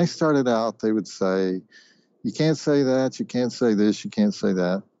 When I started out, they would say, you can't say that, you can't say this, you can't say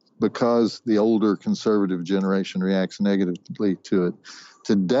that, because the older conservative generation reacts negatively to it.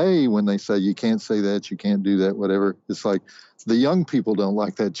 Today, when they say you can't say that, you can't do that, whatever, it's like the young people don't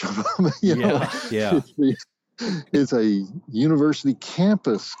like that job. It's a university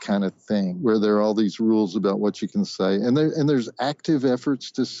campus kind of thing where there are all these rules about what you can say. And there's active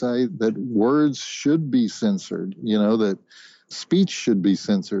efforts to say that words should be censored, that speech should be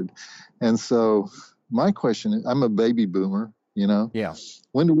censored. And so my question is, I'm a baby boomer, Yeah.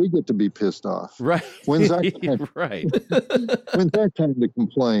 When do we get to be pissed off? Right. When's our time? Right. When's our time to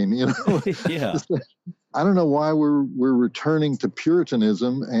complain? Yeah. I don't know why we're returning to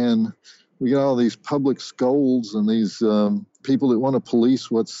Puritanism, and we got all these public scolds and these people that want to police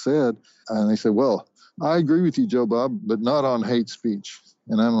what's said. And they say, well, I agree with you, Joe Bob, but not on hate speech.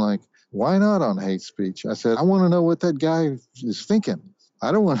 And I'm like, why not on hate speech? I said, I want to know what that guy is thinking.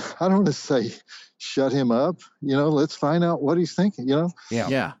 I don't want to say, shut him up. Let's find out what he's thinking,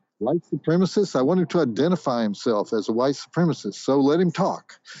 Yeah. White supremacist. I want him to identify himself as a white supremacist. So let him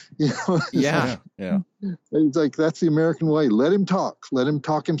talk. Yeah. Yeah. It's like, that's the American way. Let him talk. Let him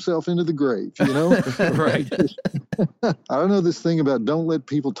talk himself into the grave, Right. I don't know this thing about don't let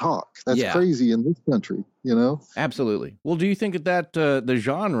people talk. That's crazy in this country, Absolutely. Well, do you think that the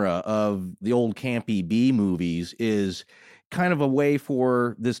genre of the old campy B movies is kind of a way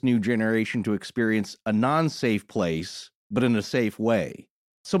for this new generation to experience a non-safe place, but in a safe way?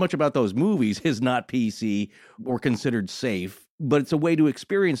 So much about those movies is not PC or considered safe, but it's a way to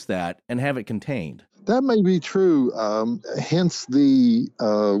experience that and have it contained. That may be true. Hence the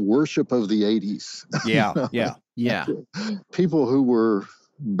worship of the 80s. Yeah, Yeah. People who were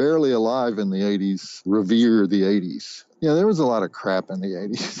barely alive in the 80s revere the 80s. Yeah, there was a lot of crap in the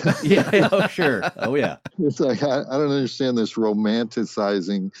 80s. Yeah, oh, sure. Oh, yeah. It's like, I don't understand this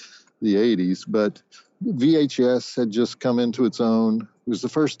romanticizing the 80s, but VHS had just come into its own. It was the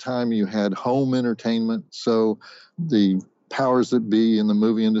first time you had home entertainment. So the powers that be in the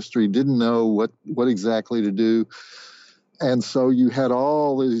movie industry didn't know what exactly to do. And so you had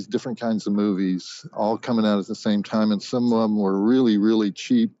all these different kinds of movies all coming out at the same time. And some of them were really, really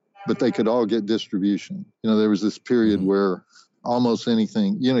cheap, but they could all get distribution. There was this period where almost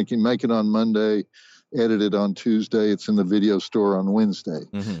anything, you can make it on Monday, edit it on Tuesday, it's in the video store on Wednesday.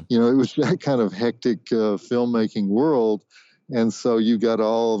 It was that kind of hectic filmmaking world. And so you got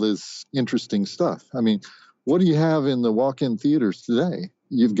all this interesting stuff. I mean, what do you have in the walk-in theaters today?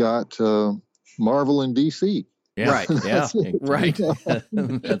 You've got Marvel and DC. Yeah. Right. Yeah. Right.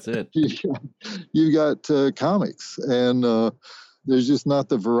 That's it. You got comics, and there's just not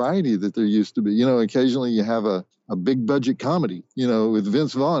the variety that there used to be. Occasionally you have a big budget comedy, with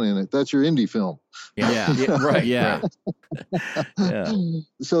Vince Vaughn in it. That's your indie film. Yeah. Right. Yeah. Yeah.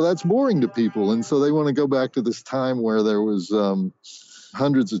 So that's boring to people, and so they want to go back to this time where there was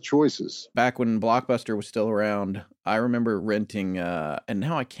hundreds of choices. Back when Blockbuster was still around, I remember renting, and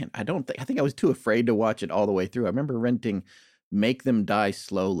now I think I was too afraid to watch it all the way through. I remember renting Make Them Die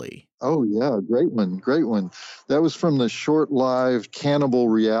Slowly. Oh, yeah. Great one. That was from the short-lived cannibal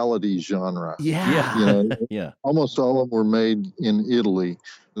reality genre. Yeah. Yeah. Almost all of them were made in Italy.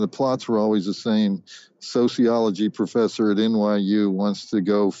 The plots were always the same. Sociology professor at NYU wants to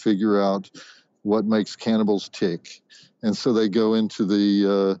go figure out what makes cannibals tick. And so they go into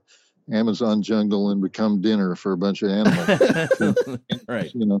the Amazon jungle and become dinner for a bunch of animals.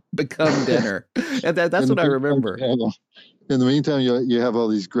 Right. Become dinner. And that's what I remember. In the meantime, you have all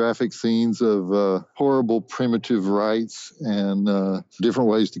these graphic scenes of horrible primitive rites and different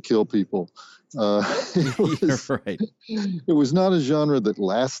ways to kill people. Right. It was not a genre that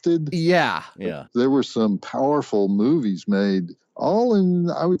lasted. Yeah. There were some powerful movies made, all in,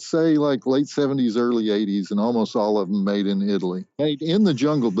 I would say, like late 70s, early 80s, and almost all of them made in Italy. Made in the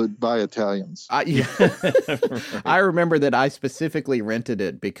jungle, but by Italians. I remember that I specifically rented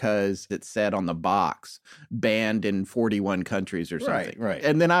it because it said on the box, banned in 41 countries or something. Right.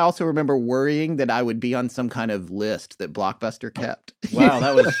 And then I also remember worrying that I would be on some kind of list that Blockbuster kept. Wow,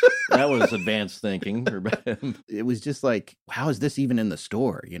 that was advanced thinking. It was just like, how is this even in the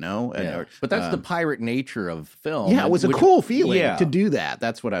store, Yeah. But that's the pirate nature of film. Yeah, it was a cool feeling to do that.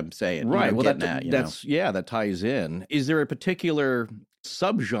 That's what I'm saying. Right. Well, that ties in. Is there a particular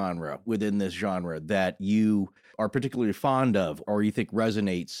subgenre within this genre that you are particularly fond of, or you think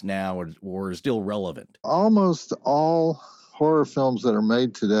resonates now or is still relevant? Almost all horror films that are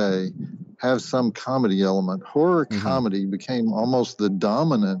made today have some comedy element. Horror comedy became almost the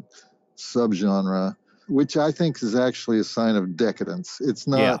dominant subgenre, which I think is actually a sign of decadence. It's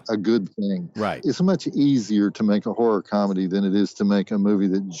not a good thing. Right. It's much easier to make a horror comedy than it is to make a movie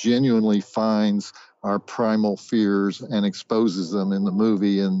that genuinely finds our primal fears and exposes them in the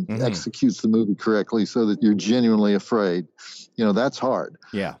movie and executes the movie correctly so that you're genuinely afraid. That's hard.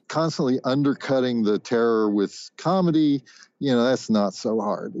 Yeah. Constantly undercutting the terror with comedy, that's not so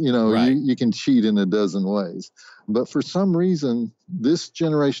hard. Right. You can cheat in a dozen ways. But for some reason, this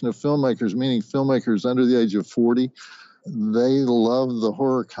generation of filmmakers, meaning filmmakers under the age of 40, they love the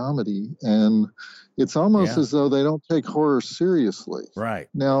horror comedy. And it's almost as though they don't take horror seriously. Right.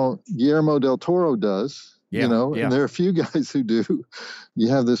 Now, Guillermo del Toro does, and there are a few guys who do. You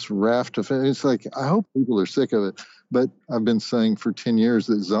have this raft of, it's like, I hope people are sick of it. But I've been saying for 10 years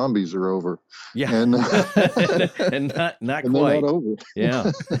that zombies are over. Yeah. And, and not and quite. they're not over.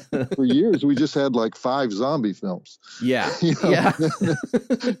 Yeah. For years, we just had like 5 zombie films. Yeah. Yeah.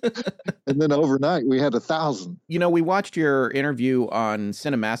 And then overnight, we had 1,000. We watched your interview on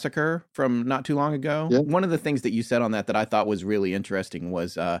Cinemassacre from not too long ago. Yeah. One of the things that you said on that I thought was really interesting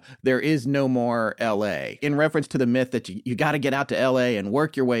was there is no more L.A. in reference to the myth that you got to get out to L.A. and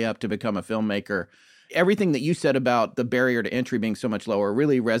work your way up to become a filmmaker. Everything that you said about the barrier to entry being so much lower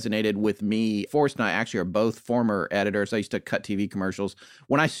really resonated with me. Forrest and I actually are both former editors. I used to cut TV commercials.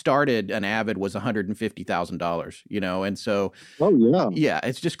 When I started, an Avid was $150,000, and so. Oh, yeah. Yeah,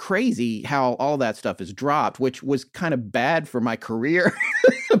 it's just crazy how all that stuff has dropped, which was kind of bad for my career.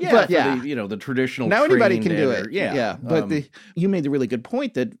 But the traditional. Now anybody can do editor. it. Yeah. But you made the really good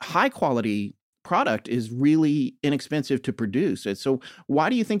point that high quality product is really inexpensive to produce. And so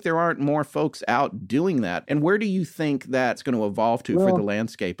why do you think there aren't more folks out doing that? And where do you think that's going to evolve to for the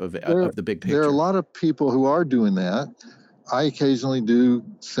landscape of the big picture? There are a lot of people who are doing that. I occasionally do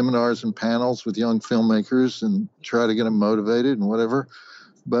seminars and panels with young filmmakers and try to get them motivated and whatever.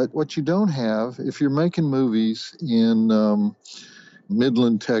 But what you don't have, if you're making movies in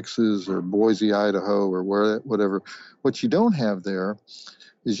Midland, Texas, or Boise, Idaho, or whatever, what you don't have there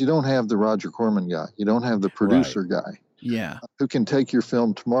is you don't have the Roger Corman guy. You don't have the producer guy. Yeah. Who can take your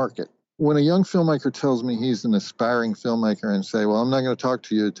film to market. When a young filmmaker tells me he's an aspiring filmmaker and say, well, I'm not going to talk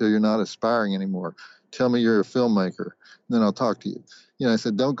to you until you're not aspiring anymore. Tell me you're a filmmaker, then I'll talk to you. I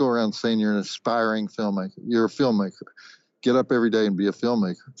said, don't go around saying you're an aspiring filmmaker. You're a filmmaker. Get up every day and be a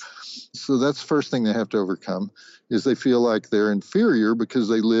filmmaker. So that's the first thing they have to overcome is they feel like they're inferior because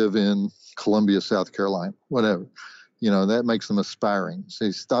they live in Columbia, South Carolina, whatever. That makes them aspiring. So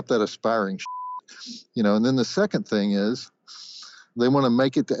you stop that aspiring and then the second thing is they want to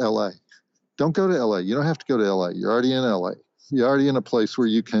make it to L.A. Don't go to L.A. You don't have to go to L.A. You're already in L.A. You're already in a place where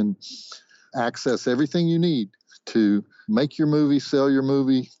you can access everything you need to make your movie, sell your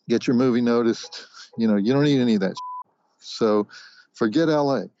movie, get your movie noticed. You don't need any of that. So forget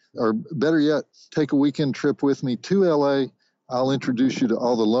L.A. Or better yet, take a weekend trip with me to L.A. I'll introduce you to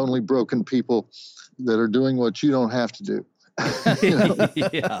all the lonely, broken people that are doing what you don't have to do.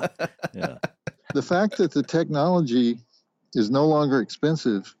 Yeah. The fact that the technology is no longer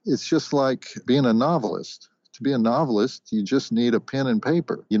expensive, it's just like being a novelist. To be a novelist, you just need a pen and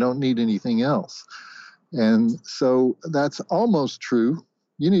paper. You don't need anything else. And so that's almost true.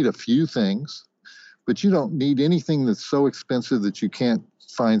 You need a few things, but you don't need anything that's so expensive that you can't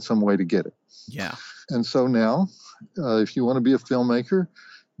find some way to get it. Yeah. And so now, if you want to be a filmmaker,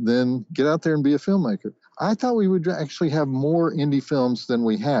 then get out there and be a filmmaker. I thought we would actually have more indie films than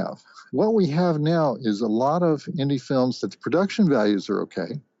we have. What we have now is a lot of indie films that the production values are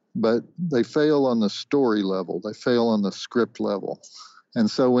okay, but they fail on the story level. They fail on the script level.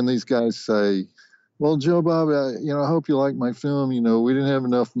 And so when these guys say, well, Joe Bob, I hope you like my film. We didn't have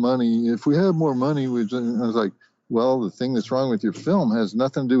enough money. If we had more money, I was like, well, the thing that's wrong with your film has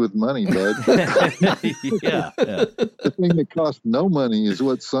nothing to do with money, bud. Yeah. The thing that cost no money is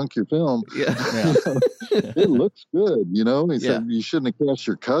what sunk your film. Yeah. It looks good, He said you shouldn't have cast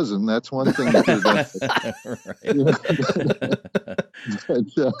your cousin. That's one thing you could have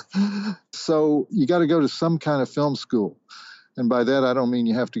done. So you got to go to some kind of film school. And by that, I don't mean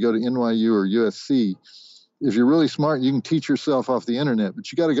you have to go to NYU or USC. If you're really smart, you can teach yourself off the internet,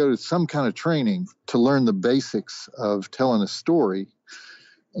 but you got to go to some kind of training to learn the basics of telling a story.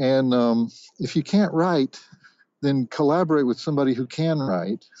 And if you can't write, then collaborate with somebody who can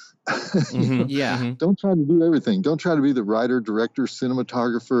write. Yeah. Don't try to do everything. Don't try to be the writer, director,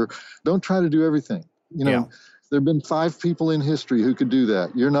 cinematographer. Don't try to do everything. There have been 5 people in history who could do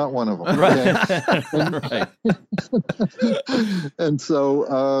that. You're not one of them. Right. And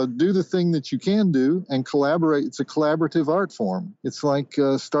so do the thing that you can do and collaborate. It's a collaborative art form. It's like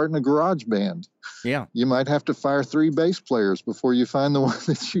starting a garage band. Yeah. You might have to fire 3 bass players before you find the one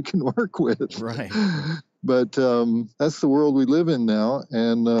that you can work with. Right. But that's the world we live in now.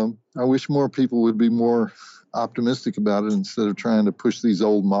 And I wish more people would be more optimistic about it instead of trying to push these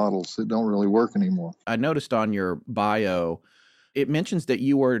old models that don't really work anymore. I noticed on your bio, it mentions that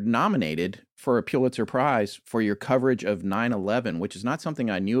you were nominated for a Pulitzer Prize for your coverage of 9/11, which is not something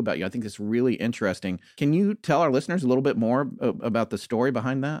I knew about you. I think it's really interesting. Can you tell our listeners a little bit more about the story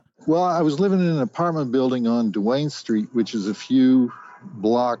behind that? Well, I was living in an apartment building on Duane Street, which is a few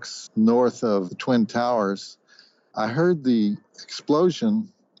blocks north of the Twin Towers. I heard the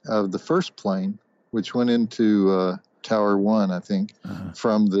explosion of the first plane, which went into Tower 1, I think,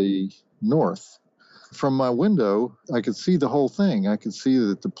 from the north. From my window, I could see the whole thing. I could see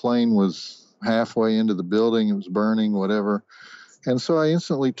that the plane was halfway into the building. It was burning, whatever. And so I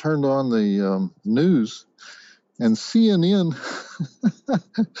instantly turned on the news, and CNN,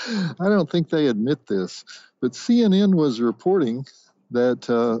 I don't think they admit this, but CNN was reporting that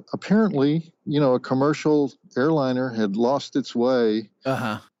apparently, a commercial airliner had lost its way,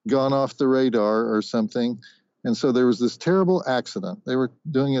 gone off the radar or something. And so there was this terrible accident. They were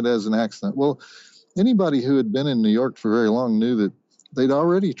doing it as an accident. Well, anybody who had been in New York for very long knew that they'd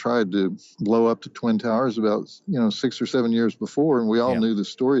already tried to blow up the Twin Towers about, 6 or 7 years before, and we all knew the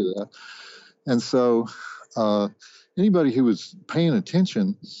story of that. And so anybody who was paying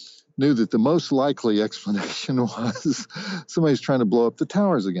attention knew that the most likely explanation was somebody's trying to blow up the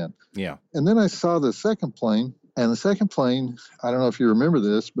towers again. Yeah. And then I saw the second plane, and the second plane, I don't know if you remember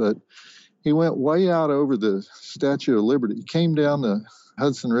this, but he went way out over the Statue of Liberty. He came down the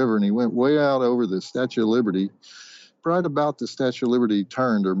Hudson River, and he went way out over the Statue of Liberty. Right about the Statue of Liberty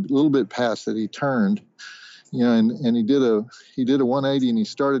turned, or a little bit past it, he turned, and he did a 180, and he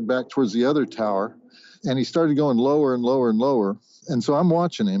started back towards the other tower, and he started going lower and lower and lower. And so I'm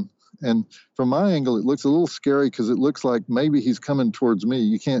watching him, and from my angle, it looks a little scary because it looks like maybe he's coming towards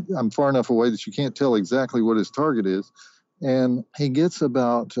me. I'm far enough away that you can't tell exactly what his target is. And he gets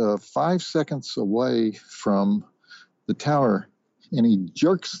about 5 seconds away from the tower, and he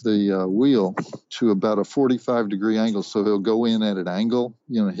jerks the wheel to about a 45-degree angle, so he'll go in at an angle,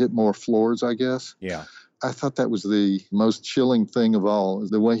 hit more floors, I guess. Yeah. I thought that was the most chilling thing of all,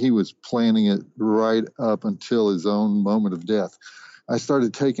 is the way he was planning it right up until his own moment of death. I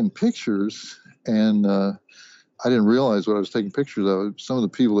started taking pictures, and I didn't realize what I was taking pictures of. Some of the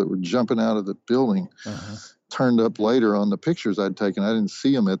people that were jumping out of the building turned up later on the pictures I'd taken. I didn't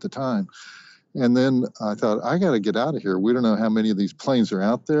see them at the time. And then I thought, I got to get out of here. We don't know how many of these planes are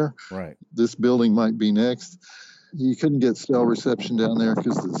out there. Right. This building might be next. You couldn't get cell reception down there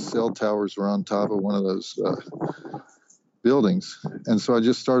because the cell towers were on top of one of those buildings. And so I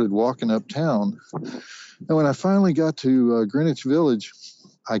just started walking uptown. And when I finally got to Greenwich Village,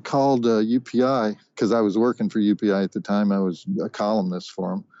 I called UPI because I was working for UPI at the time. I was a columnist for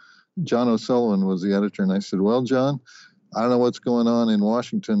them. John O'Sullivan was the editor. And I said, well, John, I don't know what's going on in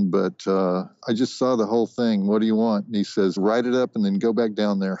Washington, but I just saw the whole thing. What do you want? And he says, write it up and then go back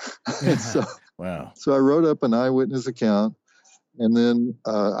down there. Wow. So I wrote up an eyewitness account, and then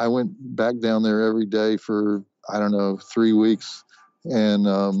I went back down there every day for, 3 weeks. And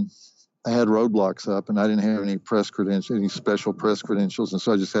I had roadblocks up, and I didn't have any special press credentials. And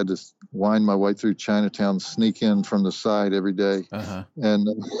so I just had to wind my way through Chinatown, sneak in from the side every day and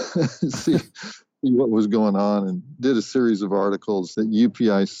see what was going on, and did a series of articles that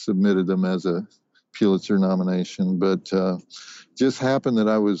UPI submitted them as a Pulitzer nomination. But just happened that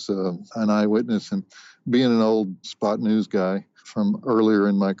I was an eyewitness, and being an old spot news guy from earlier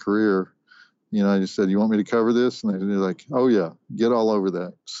in my career, I just said, you want me to cover this? And they're like, oh yeah, get all over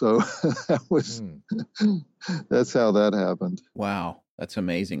that. So that's how that happened. Wow. That's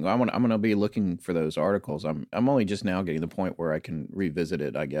amazing. I'm going to be looking for those articles. I'm only just now getting to the point where I can revisit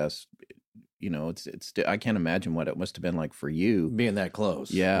it, I guess. It's I can't imagine what it must have been like for you being that close.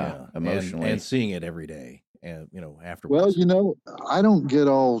 Yeah. Emotionally. And seeing it every day. And, afterwards. Well, I don't get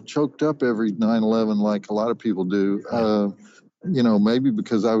all choked up every 9/11 like a lot of people do. Maybe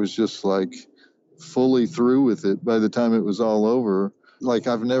because I was just like fully through with it by the time it was all over. Like,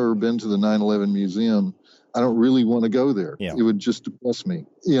 I've never been to the 9/11 museum. I don't really want to go there. Yeah. It would just depress me,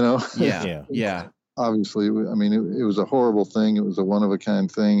 Yeah. Obviously, it was a horrible thing. It was a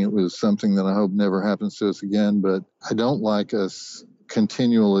one-of-a-kind thing. It was something that I hope never happens to us again. But I don't like us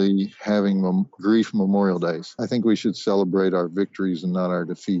continually having grief Memorial Days. I think we should celebrate our victories and not our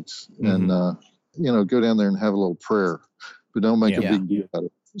defeats. And, go down there and have a little prayer, but don't make a big deal out of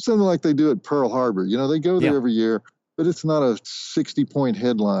it. Something like they do at Pearl Harbor. They go there every year, but it's not a 60-point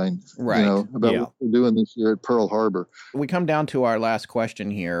headline, about what they're doing this year at Pearl Harbor. We come down to our last question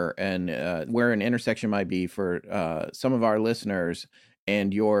here, and where an intersection might be for some of our listeners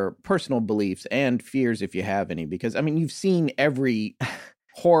and your personal beliefs and fears, if you have any, because you've seen every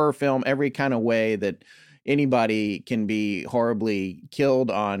horror film, every kind of way that anybody can be horribly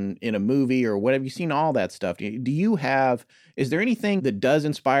killed in a movie or whatever. You've seen all that stuff. Is there anything that does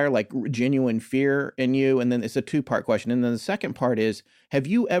inspire like genuine fear in you? And then it's a two-part question. And then the second part is, have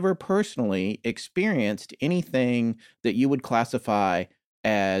you ever personally experienced anything that you would classify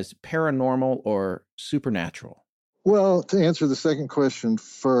as paranormal or supernatural? Well, to answer the second question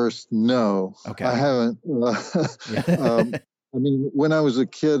first, no. Okay. I haven't. I mean, when I was a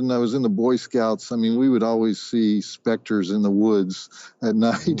kid and I was in the Boy Scouts, I mean, we would always see specters in the woods at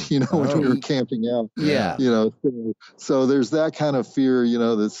night, when we were camping out. Yeah. So there's that kind of fear,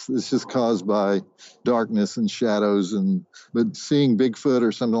 that's just caused by darkness and shadows. But seeing Bigfoot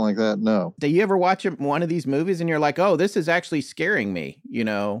or something like that, no. Do you ever watch one of these movies and you're like, oh, this is actually scaring me? Do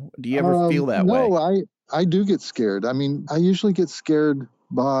you ever feel that way? No, I do get scared. I mean, I usually get scared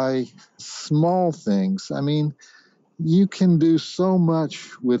by small things. I mean, you can do so much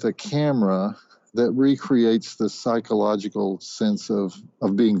with a camera that recreates the psychological sense of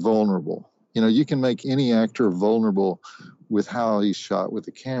being vulnerable. You can make any actor vulnerable with how he's shot with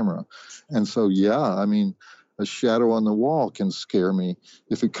the camera. And so, yeah, I mean, a shadow on the wall can scare me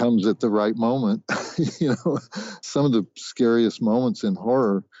if it comes at the right moment. Some of the scariest moments in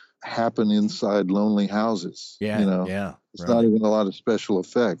horror happen inside lonely houses. Yeah. It's not even a lot of special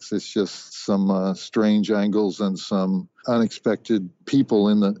effects. It's just some strange angles and some unexpected people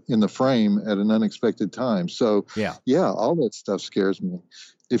in the frame at an unexpected time. So yeah, all that stuff scares me.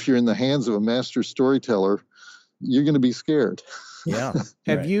 If you're in the hands of a master storyteller, you're going to be scared. Yeah.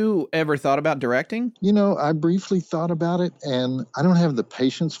 Have you ever thought about directing? I briefly thought about it, and I don't have the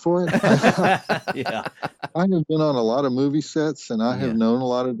patience for it. Yeah. I have been on a lot of movie sets, and I have known a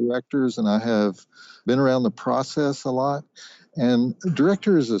lot of directors, and I have been around the process a lot. And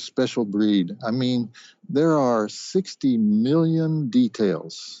director is a special breed. I mean, there are 60 million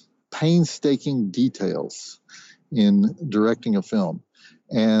details, painstaking details in directing a film.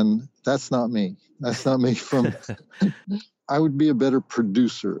 And that's not me. That's not me I would be a better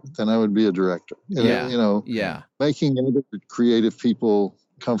producer than I would be a director. Making other creative people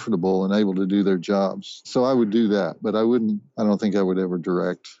comfortable and able to do their jobs. So I would do that, but I don't think I would ever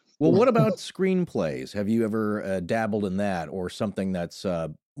direct. Well, what about screenplays? Have you ever dabbled in that, or something that's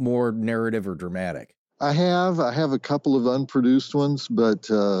more narrative or dramatic? I have a couple of unproduced ones, but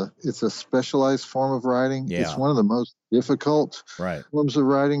it's a specialized form of writing. Yeah. It's one of the most difficult forms of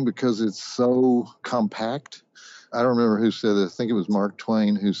writing because it's so compact. I don't remember who said it. I think it was Mark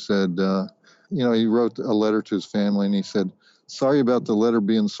Twain who said, he wrote a letter to his family and he said, "Sorry about the letter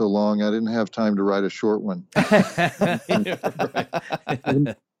being so long. I didn't have time to write a short one."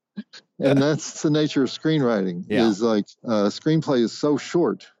 And that's the nature of screenwriting. Is like a screenplay is so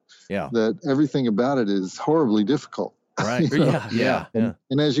short that everything about it is horribly difficult. Right. Yeah. And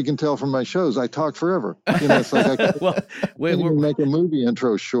as you can tell from my shows, I talk forever. It's like I can't even make a movie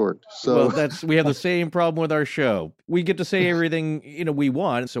intro short. So we have the same problem with our show. We get to say everything we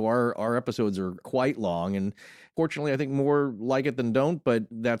want, so our episodes are quite long, and fortunately, I think more like it than don't, but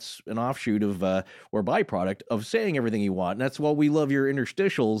that's an offshoot of or byproduct of saying everything you want. And that's why we love your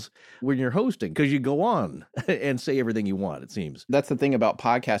interstitials when you're hosting, because you go on and say everything you want, it seems. That's the thing about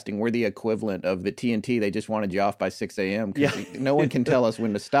podcasting. We're the equivalent of the TNT. They just wanted you off by 6 a.m. because no one can tell us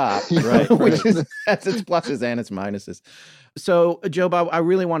when to stop. Right. That's its pluses and its minuses. So, Joe Bob, I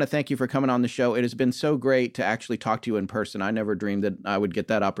really want to thank you for coming on the show. It has been so great to actually talk to you in person. I never dreamed that I would get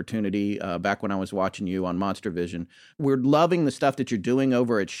that opportunity back when I was watching you on Monster Vision. We're loving the stuff that you're doing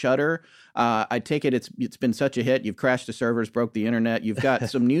over at Shudder. I take it it's been such a hit. You've crashed the servers, broke the internet. You've got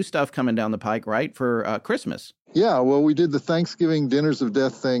some new stuff coming down the pike, right, for Christmas? Yeah, well, we did the Thanksgiving Dinners of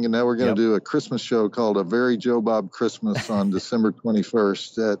Death thing, and now we're going to do a Christmas show called A Very Joe Bob Christmas on December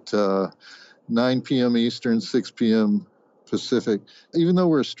 21st at 9 p.m. Eastern, 6 p.m. Pacific. Even though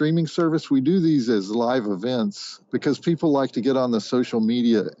we're a streaming service, we do these as live events because people like to get on the social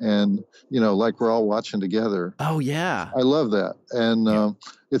media and, like we're all watching together. Oh, yeah. I love that. And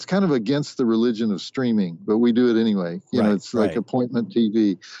it's kind of against the religion of streaming, but we do it anyway. It's like appointment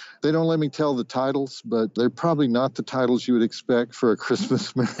TV. They don't let me tell the titles, but they're probably not the titles you would expect for a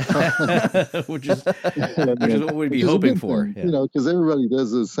Christmas marathon. which is what we'd be hoping for. Because everybody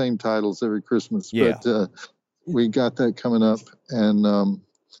does those same titles every Christmas. Yeah. But we got that coming up, and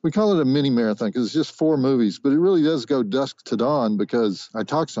we call it a mini marathon because it's just 4 movies, but it really does go dusk to dawn because I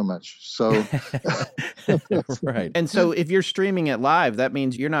talk so much. So, right. And so if you're streaming it live, that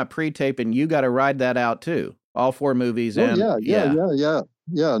means you're not pre-taping. You got to ride that out too. All 4 movies. Yeah.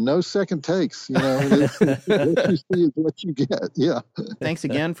 No second takes. What you see is what you get. Yeah. Thanks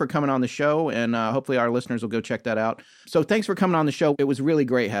again for coming on the show, and hopefully our listeners will go check that out. So thanks for coming on the show. It was really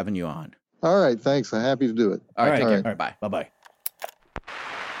great having you on. All right, thanks. I'm happy to do it. All right, take care. All right, Bye. Bye-bye.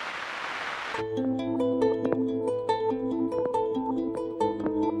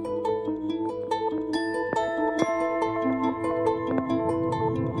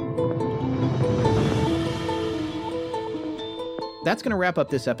 That's going to wrap up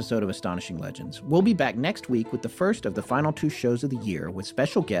this episode of Astonishing Legends. We'll be back next week with the first of the final 2 shows of the year with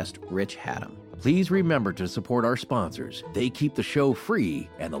special guest Rich Haddam. Please remember to support our sponsors. They keep the show free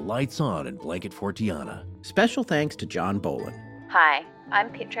and the lights on in Blanket Fortiana. Special thanks to John Boland. Hi, I'm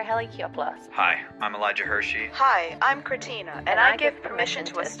Petra Helikiopoulos. Hi, I'm Elijah Hershey. Hi, I'm Kratina, and I give permission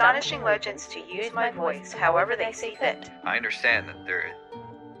to Astonishing Legends to use my voice however they see fit. I understand that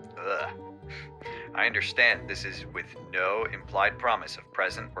I understand this is with no implied promise of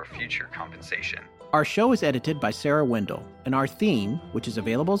present or future compensation. Our show is edited by Sarah Wendell, and our theme, which is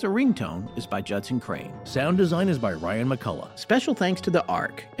available as a ringtone, is by Judson Crane. Sound design is by Ryan McCullough. Special thanks to the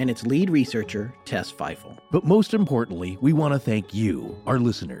ARC and its lead researcher, Tess Feifel. But most importantly, we want to thank you, our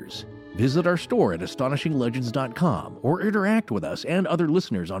listeners. Visit our store at astonishinglegends.com or interact with us and other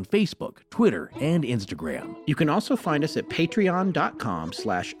listeners on Facebook, Twitter, and Instagram. You can also find us at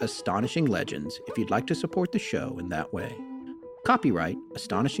patreon.com/astonishinglegends if you'd like to support the show in that way. Copyright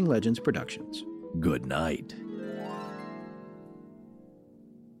Astonishing Legends Productions. Good night.